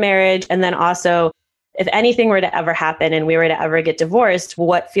into the marriage? And then also, if anything were to ever happen and we were to ever get divorced,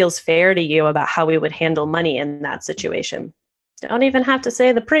 what feels fair to you about how we would handle money in that situation? Don't even have to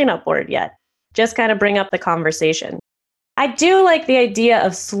say the prenup word yet. Just kind of bring up the conversation. I do like the idea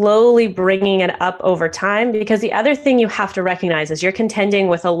of slowly bringing it up over time, because the other thing you have to recognize is you're contending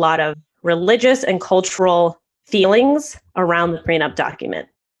with a lot of religious and cultural feelings around the prenup document.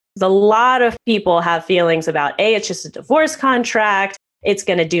 A lot of people have feelings about, A, it's just a divorce contract. It's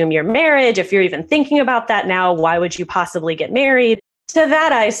going to doom your marriage. If you're even thinking about that now, why would you possibly get married? To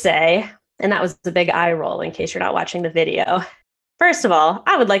that I say, and that was the big eye roll in case you're not watching the video, First of all,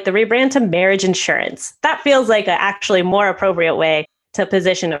 I would like the rebrand to marriage insurance. That feels like an actually more appropriate way to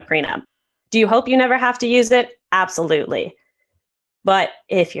position a prenup. Do you hope you never have to use it? Absolutely. But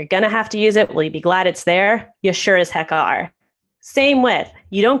if you're going to have to use it, will you be glad it's there? You sure as heck are. Same with,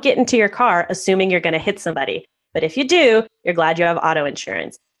 you don't get into your car assuming you're going to hit somebody. But if you do, you're glad you have auto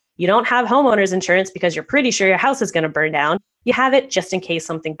insurance. You don't have homeowner's insurance because you're pretty sure your house is going to burn down. You have it just in case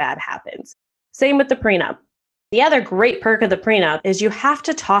something bad happens. Same with the prenup. The other great perk of the prenup is you have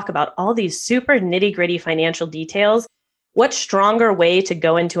to talk about all these super nitty-gritty financial details. What stronger way to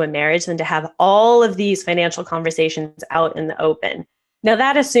go into a marriage than to have all of these financial conversations out in the open? Now,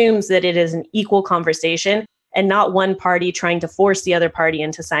 that assumes that it is an equal conversation and not one party trying to force the other party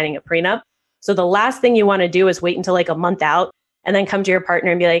into signing a prenup. So the last thing you want to do is wait until like a month out and then come to your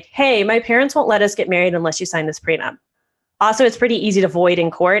partner and be like, hey, my parents won't let us get married unless you sign this prenup. Also, it's pretty easy to void in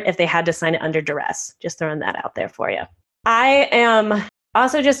court if they had to sign it under duress. Just throwing that out there for you. I am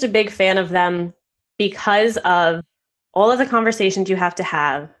also just a big fan of them because of all of the conversations you have to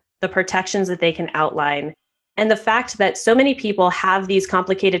have, the protections that they can outline, and the fact that so many people have these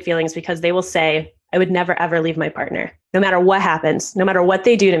complicated feelings because they will say, I would never, ever leave my partner. No matter what happens, no matter what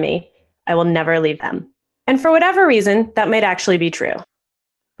they do to me, I will never leave them. And for whatever reason, that might actually be true.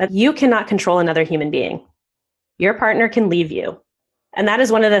 But you cannot control another human being. Your partner can leave you. And that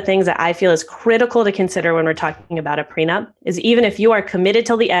is one of the things that I feel is critical to consider when we're talking about a prenup, is even if you are committed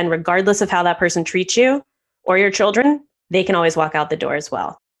till the end, regardless of how that person treats you or your children, they can always walk out the door as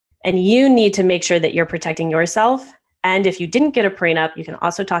well. And you need to make sure that you're protecting yourself. And if you didn't get a prenup, you can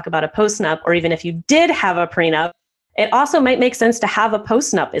also talk about a postnup, or even if you did have a prenup, it also might make sense to have a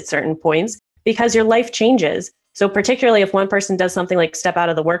postnup at certain points because your life changes. So particularly if one person does something like step out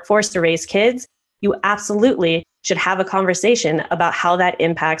of the workforce to raise kids, you absolutely should have a conversation about how that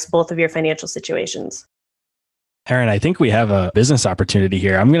impacts both of your financial situations. Erin, I think we have a business opportunity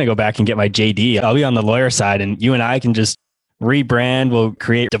here. I'm going to go back and get my JD. I'll be on the lawyer side and you and I can just rebrand. We'll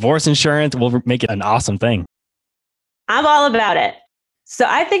create divorce insurance. We'll make it an awesome thing. I'm all about it. So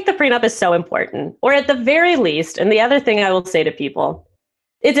I think the prenup is so important, or at the very least, and the other thing I will say to people,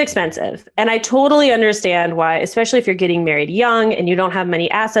 it's expensive. And I totally understand why, especially if you're getting married young and you don't have many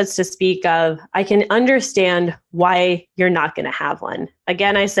assets to speak of, I can understand why you're not going to have one.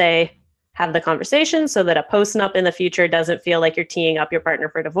 Again, I say, have the conversation so that a postnup in the future doesn't feel like you're teeing up your partner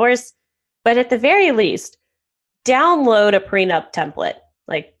for divorce. But at the very least, download a prenup template,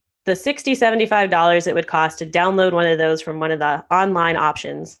 like the $60, $75 it would cost to download one of those from one of the online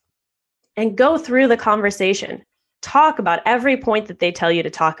options and go through the conversation. Talk about every point that they tell you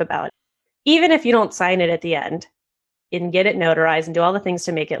to talk about. Even if you don't sign it at the end and get it notarized and do all the things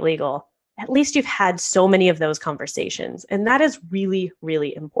to make it legal, at least you've had so many of those conversations. And that is really,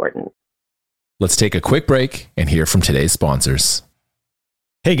 really important. Let's take a quick break and hear from today's sponsors.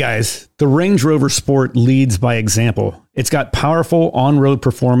 Hey guys, the Range Rover Sport leads by example. It's got powerful on-road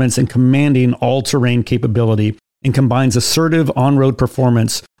performance and commanding all-terrain capability, and combines assertive on-road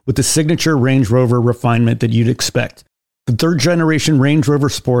performance with the signature Range Rover refinement that you'd expect. The third generation Range Rover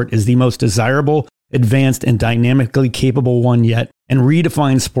Sport is the most desirable, advanced, and dynamically capable one yet, and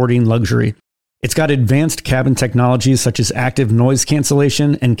redefines sporting luxury. It's got advanced cabin technologies such as active noise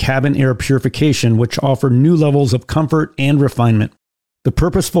cancellation and cabin air purification, which offer new levels of comfort and refinement. The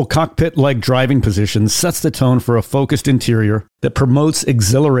purposeful cockpit-like driving position sets the tone for a focused interior that promotes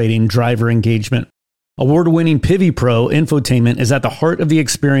exhilarating driver engagement. Award-winning Pivi Pro infotainment is at the heart of the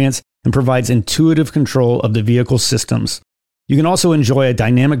experience and provides intuitive control of the vehicle systems. You can also enjoy a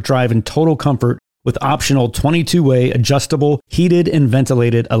dynamic drive in total comfort with optional 22-way adjustable, heated and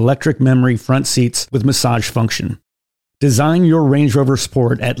ventilated electric memory front seats with massage function. Design your Range Rover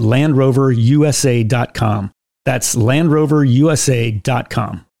Sport at LandRoverUSA.com. That's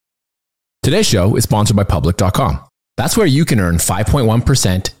LandRoverUSA.com. Today's show is sponsored by Public.com. That's where you can earn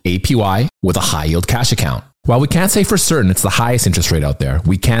 5.1% APY with a high-yield cash account. While we can't say for certain it's the highest interest rate out there,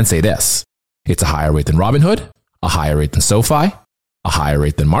 we can say this. It's a higher rate than Robinhood, a higher rate than SoFi, a higher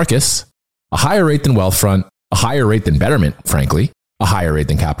rate than Marcus, a higher rate than Wealthfront, a higher rate than Betterment, frankly, a higher rate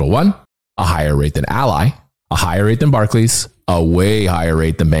than Capital One, a higher rate than Ally, a higher rate than Barclays, a way higher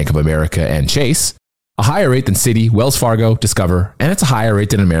rate than Bank of America and Chase, a higher rate than Citi, Wells Fargo, Discover, and it's a higher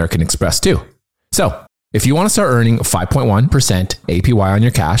rate than American Express too. So, if you want to start earning 5.1% APY on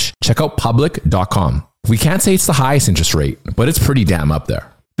your cash, check out Public.com. We can't say it's the highest interest rate, but it's pretty damn up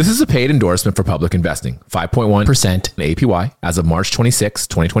there. This is a paid endorsement for Public Investing, 5.1% APY as of March 26,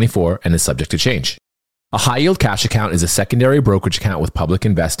 2024, and is subject to change. A high-yield cash account is a secondary brokerage account with Public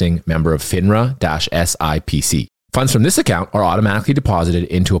Investing, member of FINRA-SIPC. Funds from this account are automatically deposited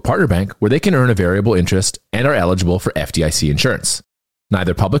into a partner bank where they can earn a variable interest and are eligible for FDIC insurance.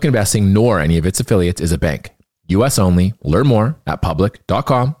 Neither Public Investing nor any of its affiliates is a bank. US only. Learn more at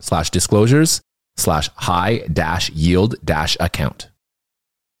public.com/disclosures/high-yield-account.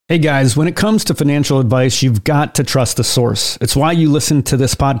 Hey guys, when it comes to financial advice, you've got to trust the source. It's why you listen to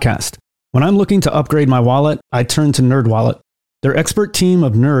this podcast. When I'm looking to upgrade my wallet, I turn to NerdWallet. Their expert team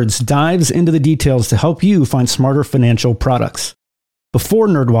of nerds dives into the details to help you find smarter financial products. Before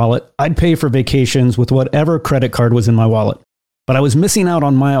NerdWallet, I'd pay for vacations with whatever credit card was in my wallet. But I was missing out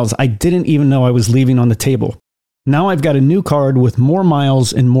on miles I didn't even know I was leaving on the table. Now I've got a new card with more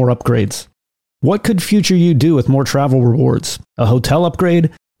miles and more upgrades. What could future you do with more travel rewards? A hotel upgrade?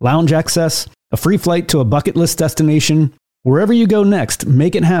 Lounge access? A free flight to a bucket list destination? Wherever you go next,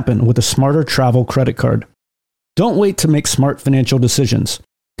 make it happen with a smarter travel credit card. Don't wait to make smart financial decisions.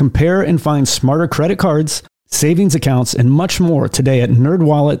 Compare and find smarter credit cards, savings accounts, and much more today at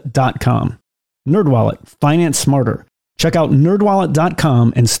nerdwallet.com. NerdWallet, finance smarter. Check out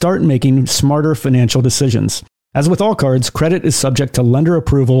nerdwallet.com and start making smarter financial decisions. As with all cards, credit is subject to lender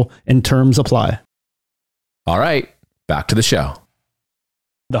approval and terms apply. All right, back to the show.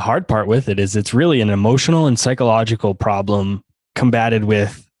 The hard part with it is it's really an emotional and psychological problem combated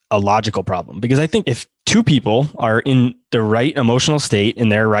with a logical problem. Because I think if two people are in the right emotional state, in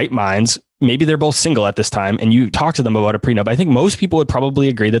their right minds, maybe they're both single at this time, and you talk to them about a prenup, I think most people would probably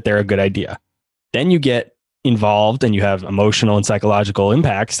agree that they're a good idea. Then you get involved and you have emotional and psychological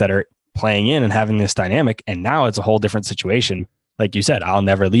impacts that are playing in and having this dynamic. And now it's a whole different situation. Like you said, I'll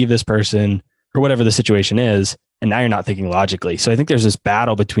never leave this person or whatever the situation is. And now you're not thinking logically. So I think there's this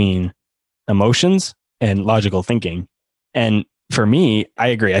battle between emotions and logical thinking. And for me, I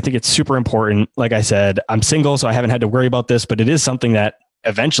agree. I think it's super important. Like I said, I'm single, so I haven't had to worry about this, but it is something that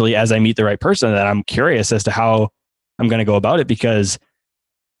eventually, as I meet the right person, that I'm curious as to how I'm going to go about it, because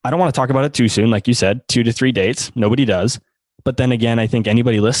I don't want to talk about it too soon. Like you said, 2 to 3 dates. Nobody does. But then again, I think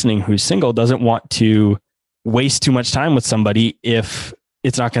anybody listening who's single doesn't want to waste too much time with somebody if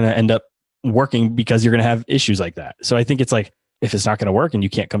it's not going to end up working, because you're going to have issues like that. So I think it's like, if it's not going to work and you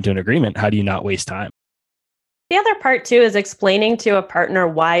can't come to an agreement, how do you not waste time? The other part too is explaining to a partner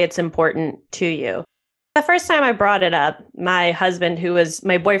why it's important to you. The first time I brought it up, my husband, who was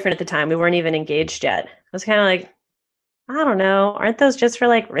my boyfriend at the time, we weren't even engaged yet, was kind of like, I don't know, aren't those just for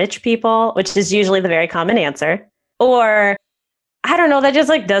like rich people? Which is usually the very common answer. Or, I don't know, that just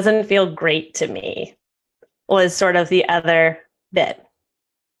like doesn't feel great to me, was sort of the other bit.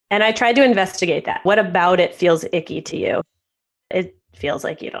 And I tried to investigate that. What about it feels icky to you? It feels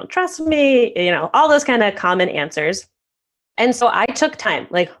like you don't trust me, all those kind of common answers. And so I took time,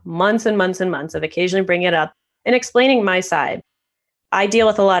 like months and months and months, of occasionally bringing it up and explaining my side. I deal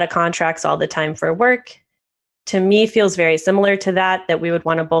with a lot of contracts all the time for work. To me, feels very similar to that we would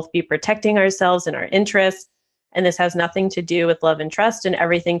want to both be protecting ourselves and our interests. And this has nothing to do with love and trust, and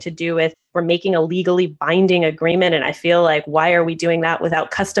everything to do with we're making a legally binding agreement. And I feel like, why are we doing that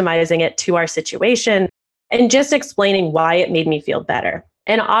without customizing it to our situation? And just explaining why it made me feel better.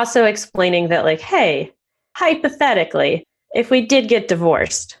 And also explaining that, like, hey, hypothetically, if we did get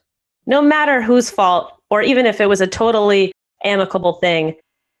divorced, no matter whose fault, or even if it was a totally amicable thing,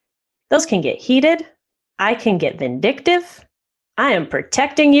 those can get heated. I can get vindictive. I am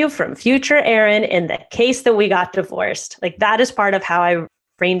protecting you from future Erin in the case that we got divorced. Like, that is part of how I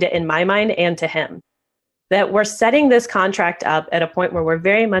framed it in my mind and to him. That we're setting this contract up at a point where we're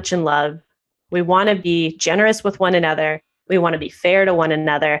very much in love. We want to be generous with one another. We want to be fair to one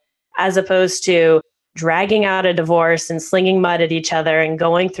another, as opposed to dragging out a divorce and slinging mud at each other and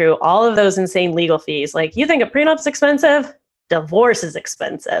going through all of those insane legal fees. Like, you think a prenup's expensive? Divorce is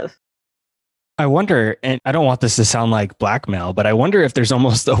expensive. I wonder, and I don't want this to sound like blackmail, but I wonder if there's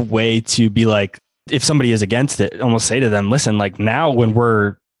almost a way to be like, if somebody is against it, almost say to them, listen, like, now when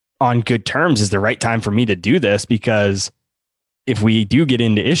we're on good terms is the right time for me to do this, because if we do get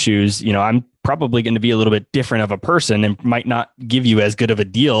into issues, I'm probably going to be a little bit different of a person and might not give you as good of a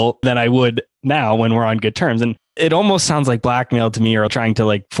deal than I would now when we're on good terms. And it almost sounds like blackmail to me, or trying to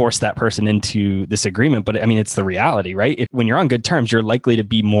like force that person into this agreement. But I mean, it's the reality, right? When you're on good terms, you're likely to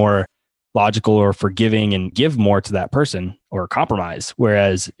be more logical or forgiving and give more to that person, or compromise.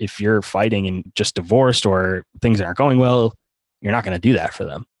 Whereas if you're fighting and just divorced, or things aren't going well, you're not going to do that for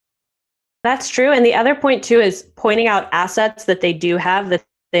them. That's true. And the other point too is pointing out assets that they do have that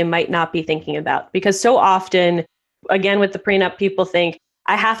they might not be thinking about. Because so often, again, with the prenup, people think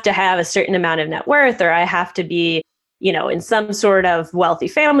I have to have a certain amount of net worth, or I have to be, in some sort of wealthy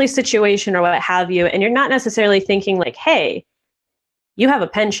family situation or what have you. And you're not necessarily thinking like, hey, you have a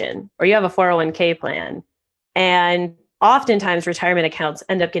pension or you have a 401k plan. And oftentimes retirement accounts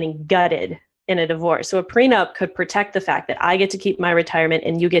end up getting gutted in a divorce. So a prenup could protect the fact that I get to keep my retirement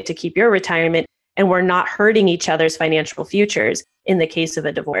and you get to keep your retirement, and we're not hurting each other's financial futures in the case of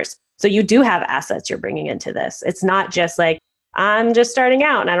a divorce. So you do have assets you're bringing into this. It's not just like, I'm just starting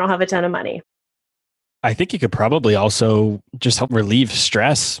out and I don't have a ton of money. I think you could probably also just help relieve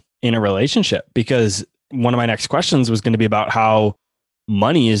stress in a relationship, because one of my next questions was going to be about how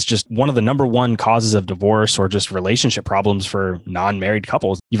money is just one of the number one causes of divorce or just relationship problems for non-married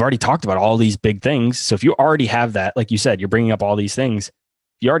couples. You've already talked about all these big things. So if you already have that, like you said, you're bringing up all these things, if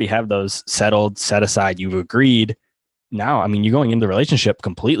you already have those settled, set aside, you've agreed. Now, I mean, you're going into the relationship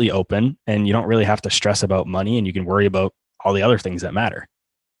completely open and you don't really have to stress about money, and you can worry about all the other things that matter.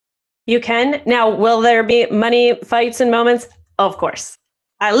 You can. Now, will there be money fights and moments? Of course.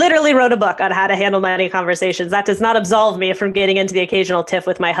 I literally wrote a book on how to handle money conversations. That does not absolve me from getting into the occasional tiff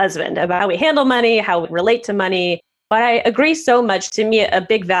with my husband about how we handle money, how we relate to money. But I agree so much. To me, a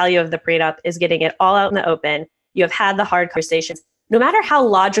big value of the prenup is getting it all out in the open. You have had the hard conversations. No matter how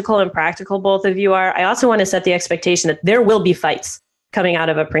logical and practical both of you are, I also want to set the expectation that there will be fights coming out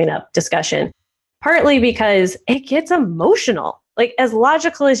of a prenup discussion, partly because it gets emotional. Like, as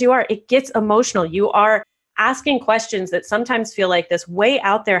logical as you are, it gets emotional. You are asking questions that sometimes feel like this way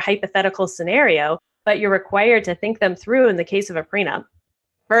out there hypothetical scenario, but you're required to think them through in the case of a prenup.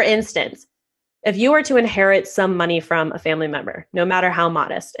 For instance, if you were to inherit some money from a family member, no matter how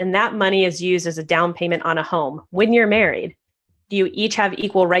modest, and that money is used as a down payment on a home when you're married, do you each have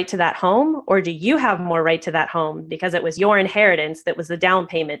equal right to that home, or do you have more right to that home because it was your inheritance that was the down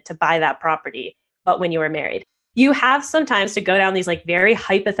payment to buy that property, but when you were married? You have sometimes to go down these like very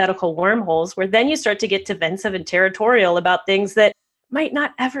hypothetical wormholes where then you start to get defensive and territorial about things that might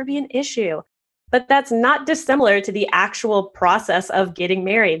not ever be an issue. But that's not dissimilar to the actual process of getting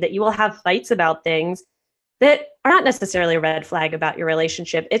married, that you will have fights about things that are not necessarily a red flag about your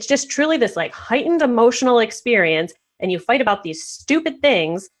relationship. It's just truly this like heightened emotional experience, and you fight about these stupid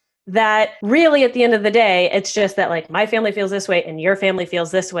things that really at the end of the day, it's just that like my family feels this way and your family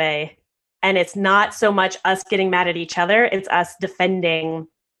feels this way. And it's not so much us getting mad at each other, it's us defending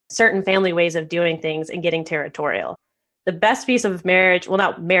certain family ways of doing things and getting territorial. The best piece of marriage, well,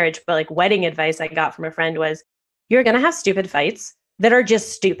 not marriage, but like wedding advice I got from a friend was, you're going to have stupid fights that are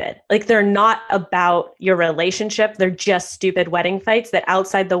just stupid. Like, they're not about your relationship. They're just stupid wedding fights that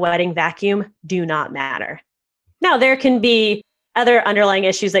outside the wedding vacuum do not matter. Now, there can be other underlying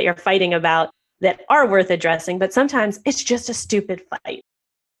issues that you're fighting about that are worth addressing, but sometimes it's just a stupid fight.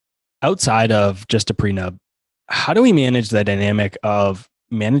 Outside of just a prenup, how do we manage the dynamic of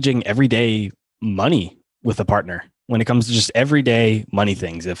managing everyday money with a partner when it comes to just everyday money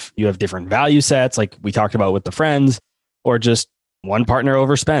things? If you have different value sets, like we talked about with the friends, or just one partner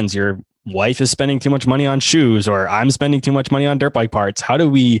overspends, your wife is spending too much money on shoes, or I'm spending too much money on dirt bike parts. How do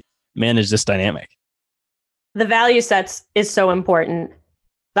we manage this dynamic? The value sets is so important.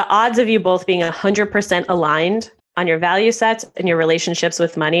 The odds of you both being 100% aligned on your value sets and your relationships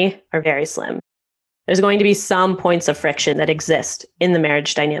with money are very slim. There's going to be some points of friction that exist in the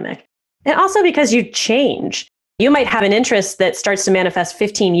marriage dynamic. And also because you change. You might have an interest that starts to manifest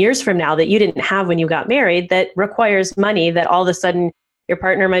 15 years from now that you didn't have when you got married that requires money, that all of a sudden your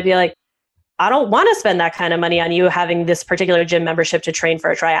partner might be like, I don't want to spend that kind of money on you having this particular gym membership to train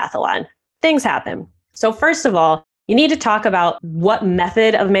for a triathlon. Things happen. So first of all, you need to talk about what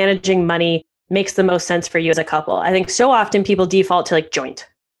method of managing money makes the most sense for you as a couple. I think so often people default to like joint.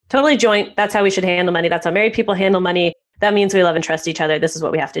 Totally joint. That's how we should handle money. That's how married people handle money. That means we love and trust each other. This is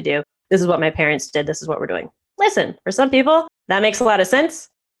what we have to do. This is what my parents did. This is what we're doing. Listen, for some people, that makes a lot of sense.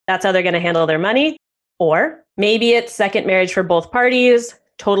 That's how they're going to handle their money. Or maybe it's second marriage for both parties.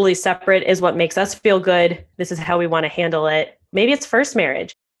 Totally separate is what makes us feel good. This is how we want to handle it. Maybe it's first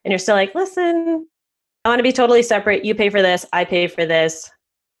marriage and you're still like, listen, I want to be totally separate. You pay for this. I pay for this.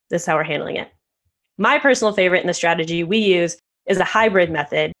 This is how we're handling it. My personal favorite in the strategy we use is a hybrid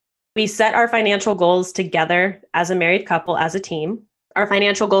method. We set our financial goals together as a married couple, as a team. Our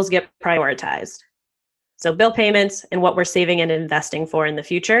financial goals get prioritized. So bill payments and what we're saving and investing for in the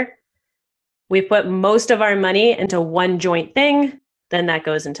future. We put most of our money into one joint thing. Then that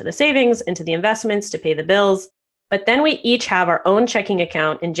goes into the savings, into the investments to pay the bills. But then we each have our own checking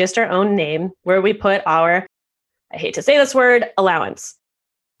account in just our own name where we put our, I hate to say this word, allowance.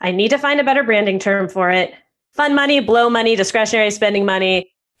 I need to find a better branding term for it. Fun money, blow money, discretionary spending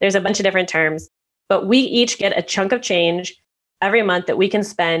money. There's a bunch of different terms, but we each get a chunk of change every month that we can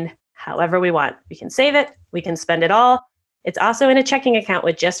spend however we want. We can save it. We can spend it all. It's also in a checking account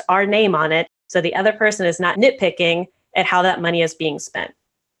with just our name on it. So the other person is not nitpicking at how that money is being spent.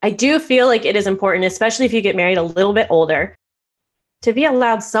 I do feel like it is important, especially if you get married a little bit older, to be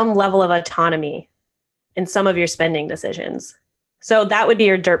allowed some level of autonomy in some of your spending decisions. So that would be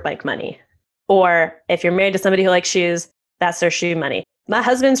your dirt bike money. Or if you're married to somebody who likes shoes, that's their shoe money. My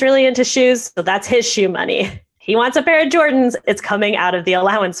husband's really into shoes, so that's his shoe money. He wants a pair of Jordans, it's coming out of the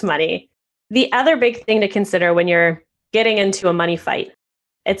allowance money. The other big thing to consider when you're getting into a money fight,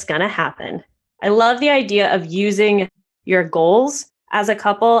 it's going to happen. I love the idea of using your goals as a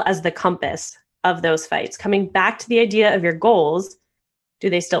couple as the compass of those fights. Coming back to the idea of your goals, do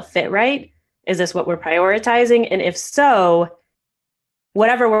they still fit right? Is this what we're prioritizing? And if so,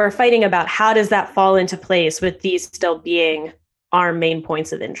 whatever we're fighting about, how does that fall into place with these still being our main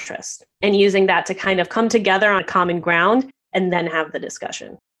points of interest? And using that to kind of come together on common ground and then have the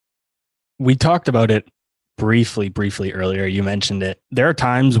discussion. We talked about it briefly earlier. You mentioned it. There are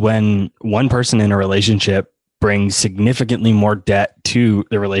times when one person in a relationship brings significantly more debt to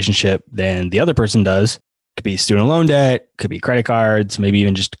the relationship than the other person does. Could be student loan debt, could be credit cards, maybe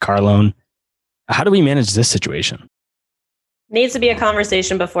even just a car loan. How do we manage this situation? Needs to be a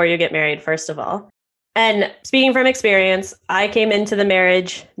conversation before you get married, first of all. And speaking from experience, I came into the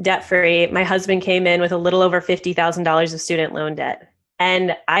marriage debt-free. My husband came in with a little over $50,000 of student loan debt.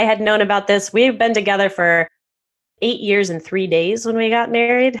 And I had known about this. We've been together for 8 years and 3 days when we got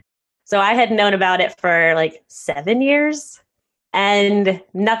married. So I had known about it for like 7 years. And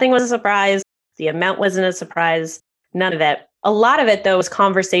nothing was a surprise. The amount wasn't a surprise. None of it. A lot of it, though, was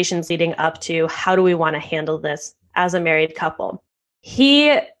conversations leading up to how do we want to handle this as a married couple.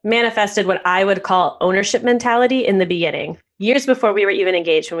 He manifested what I would call ownership mentality in the beginning, years before we were even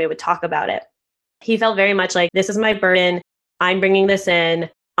engaged when we would talk about it. He felt very much like, this is my burden. I'm bringing this in.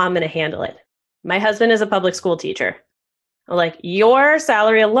 I'm going to handle it. My husband is a public school teacher. Like, your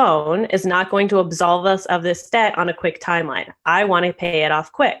salary alone is not going to absolve us of this debt on a quick timeline. I want to pay it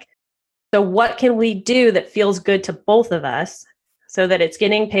off quick. So what can we do that feels good to both of us so that it's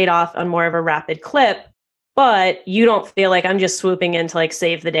getting paid off on more of a rapid clip, but you don't feel like I'm just swooping in to like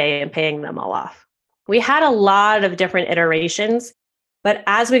save the day and paying them all off? We had a lot of different iterations, but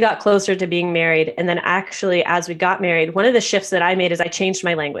as we got closer to being married, and then actually as we got married, one of the shifts that I made is I changed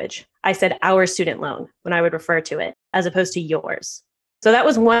my language. I said our student loan when I would refer to it, as opposed to yours. So that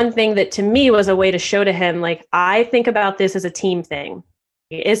was one thing that to me was a way to show to him, like, I think about this as a team thing.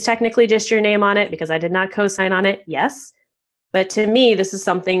 It is technically just your name on it because I did not co-sign on it, yes. But to me, this is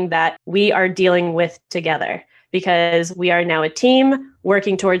something that we are dealing with together because we are now a team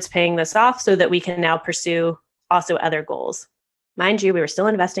working towards paying this off so that we can now pursue also other goals. Mind you, we were still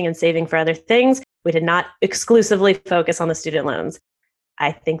investing and saving for other things. We did not exclusively focus on the student loans.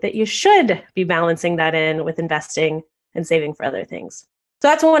 I think that you should be balancing that in with investing and saving for other things. So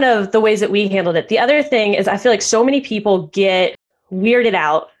that's one of the ways that we handled it. The other thing is I feel like so many people get weirded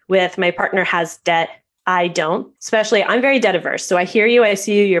out with my partner has debt. I don't, especially I'm very debt averse. So I hear you, I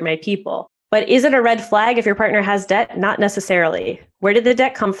see you, you're my people. But is it a red flag if your partner has debt? Not necessarily. Where did the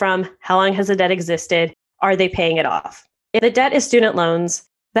debt come from? How long has the debt existed? Are they paying it off? If the debt is student loans,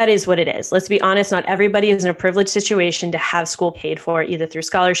 that is what it is. Let's be honest, not everybody is in a privileged situation to have school paid for either through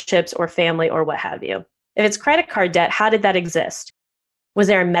scholarships or family or what have you. If it's credit card debt, how did that exist? Was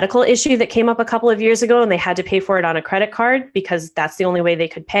there a medical issue that came up a couple of years ago and they had to pay for it on a credit card because that's the only way they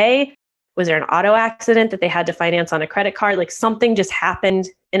could pay? Was there an auto accident that they had to finance on a credit card? Like something just happened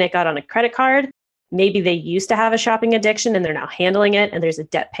and it got on a credit card. Maybe they used to have a shopping addiction and they're now handling it and there's a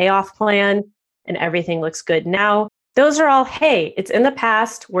debt payoff plan and everything looks good now. Those are all, hey, it's in the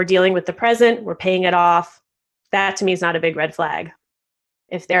past. We're dealing with the present. We're paying it off. That to me is not a big red flag.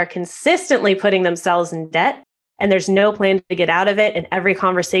 If they're consistently putting themselves in debt and there's no plan to get out of it and every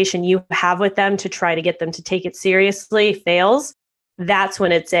conversation you have with them to try to get them to take it seriously fails, that's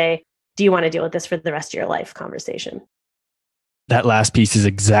when it's a, do you want to deal with this for the rest of your life conversation? That last piece is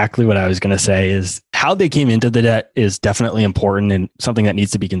exactly what I was going to say is how they came into the debt is definitely important and something that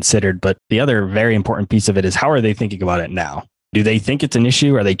needs to be considered. But the other very important piece of it is how are they thinking about it now? Do they think it's an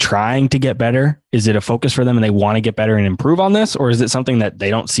issue? Are they trying to get better? Is it a focus for them and they want to get better and improve on this? Or is it something that they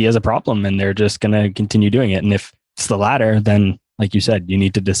don't see as a problem and they're just going to continue doing it? And if it's the latter, then like you said, you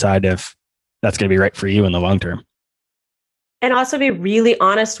need to decide if that's going to be right for you in the long term. And also be really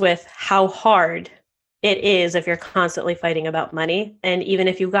honest with how hard it is if you're constantly fighting about money. And even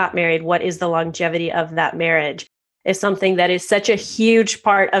if you got married, what is the longevity of that marriage? Is something that is such a huge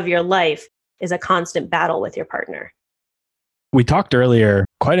part of your life is a constant battle with your partner. We talked earlier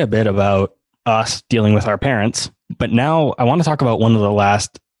quite a bit about us dealing with our parents, but now I want to talk about one of the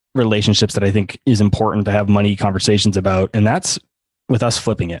last relationships that I think is important to have money conversations about. And that's with us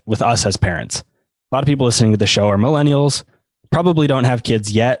flipping it, with us as parents. A lot of people listening to the show are millennials. probably don't have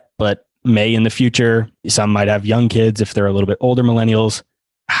kids yet, but may in the future. Some might have young kids if they're a little bit older millennials.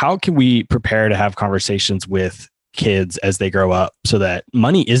 How can we prepare to have conversations with kids as they grow up so that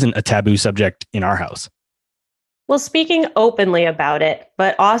money isn't a taboo subject in our house? Well, speaking openly about it,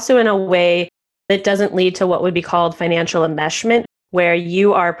 but also in a way that doesn't lead to what would be called financial enmeshment, where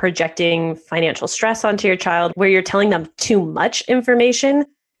you are projecting financial stress onto your child, where you're telling them too much information,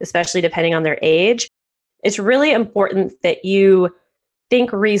 especially depending on their age. It's really important that you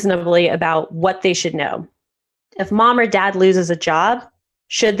think reasonably about what they should know. If mom or dad loses a job,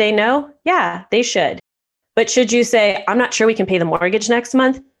 should they know? Yeah, they should. But should you say, I'm not sure we can pay the mortgage next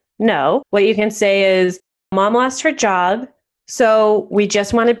month? No. What you can say is, mom lost her job, so we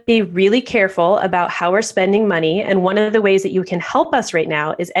just want to be really careful about how we're spending money. And one of the ways that you can help us right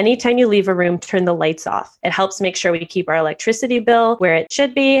now is anytime you leave a room, turn the lights off. It helps make sure we keep our electricity bill where it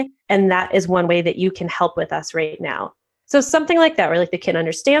should be. And that is one way that you can help with us right now. So something like that, where like the kid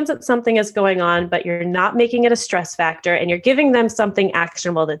understands that something is going on, but you're not making it a stress factor and you're giving them something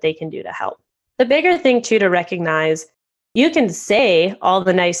actionable that they can do to help. The bigger thing too to recognize, you can say all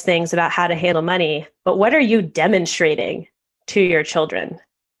the nice things about how to handle money, but what are you demonstrating to your children?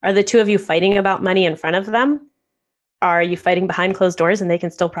 Are the two of you fighting about money in front of them? Are you fighting behind closed doors and they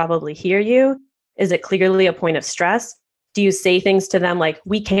can still probably hear you? Is it clearly a point of stress? Do you say things to them like,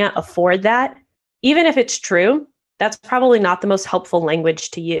 we can't afford that? Even if it's true, that's probably not the most helpful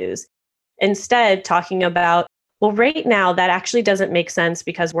language to use. Instead, talking about, well, right now, that actually doesn't make sense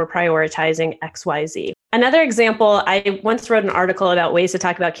because we're prioritizing XYZ. Another example, I once wrote an article about ways to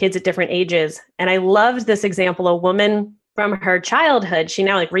talk about kids at different ages. And I loved this example. A woman from her childhood, she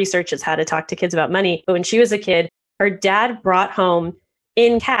now researches how to talk to kids about money. But when she was a kid, her dad brought home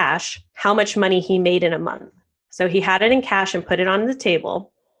in cash how much money he made in a month. So he had it in cash and put it on the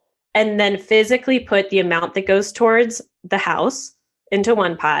table, and then physically put the amount that goes towards the house into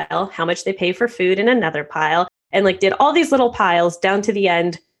one pile, how much they pay for food in another pile, and did all these little piles down to the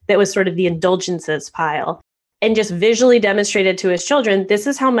end that was sort of the indulgences pile, and just visually demonstrated to his children, this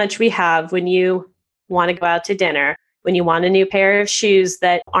is how much we have when you want to go out to dinner, when you want a new pair of shoes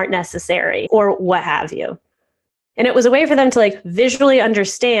that aren't necessary, or what have you. And it was a way for them to visually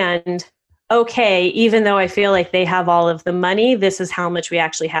understand, okay, even though I feel like they have all of the money, this is how much we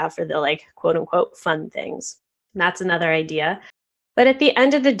actually have for the quote unquote fun things. And that's another idea. But at the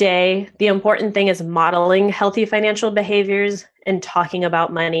end of the day, the important thing is modeling healthy financial behaviors and talking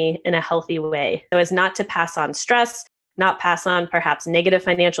about money in a healthy way. So as not to pass on stress, not pass on perhaps negative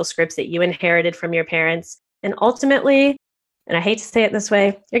financial scripts that you inherited from your parents. And ultimately, and I hate to say it this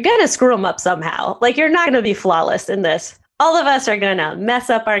way, you're going to screw them up somehow. You're not going to be flawless in this. All of us are going to mess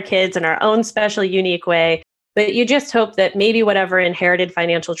up our kids in our own special, unique way. But you just hope that maybe whatever inherited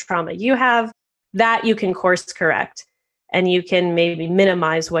financial trauma you have, that you can course correct. And you can maybe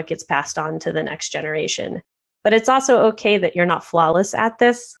minimize what gets passed on to the next generation. But it's also okay that you're not flawless at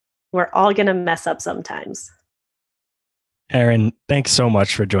this. We're all going to mess up sometimes. Erin, thanks so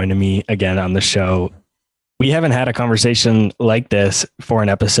much for joining me again on the show. We haven't had a conversation like this for an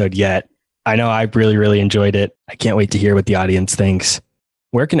episode yet. I know I really, really enjoyed it. I can't wait to hear what the audience thinks.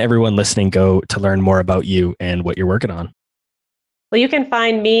 Where can everyone listening go to learn more about you and what you're working on? Well, you can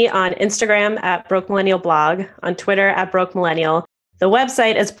find me on Instagram at Broke Millennial Blog, on Twitter at Broke Millennial. The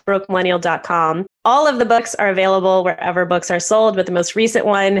website is brokemillennial.com. All of the books are available wherever books are sold, but the most recent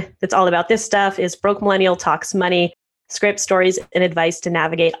one that's all about this stuff is Broke Millennial Talks Money, Script, Stories, and Advice to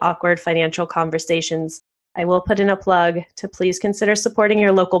Navigate Awkward Financial Conversations. I will put in a plug to please consider supporting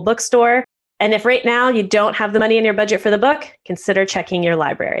your local bookstore. And if right now you don't have the money in your budget for the book, consider checking your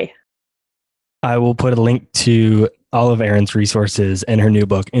library. I will put a link to all of Erin's resources and her new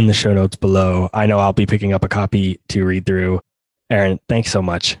book in the show notes below. I know I'll be picking up a copy to read through. Erin, thanks so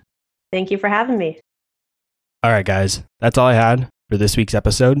much. Thank you for having me. All right, guys, that's all I had for this week's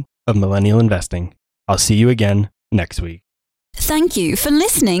episode of Millennial Investing. I'll see you again next week. Thank you for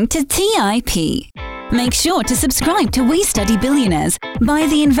listening to TIP. Make sure to subscribe to We Study Billionaires by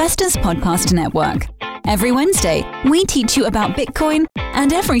the Investors Podcast Network. Every Wednesday, we teach you about Bitcoin,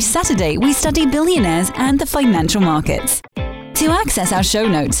 and every Saturday, we study billionaires and the financial markets. To access our show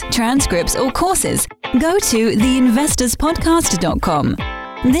notes, transcripts, or courses, go to theinvestorspodcast.com.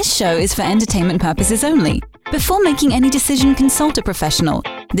 This show is for entertainment purposes only. Before making any decision, consult a professional.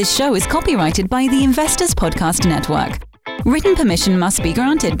 This show is copyrighted by the Investors Podcast Network. Written permission must be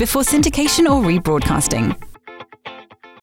granted before syndication or rebroadcasting.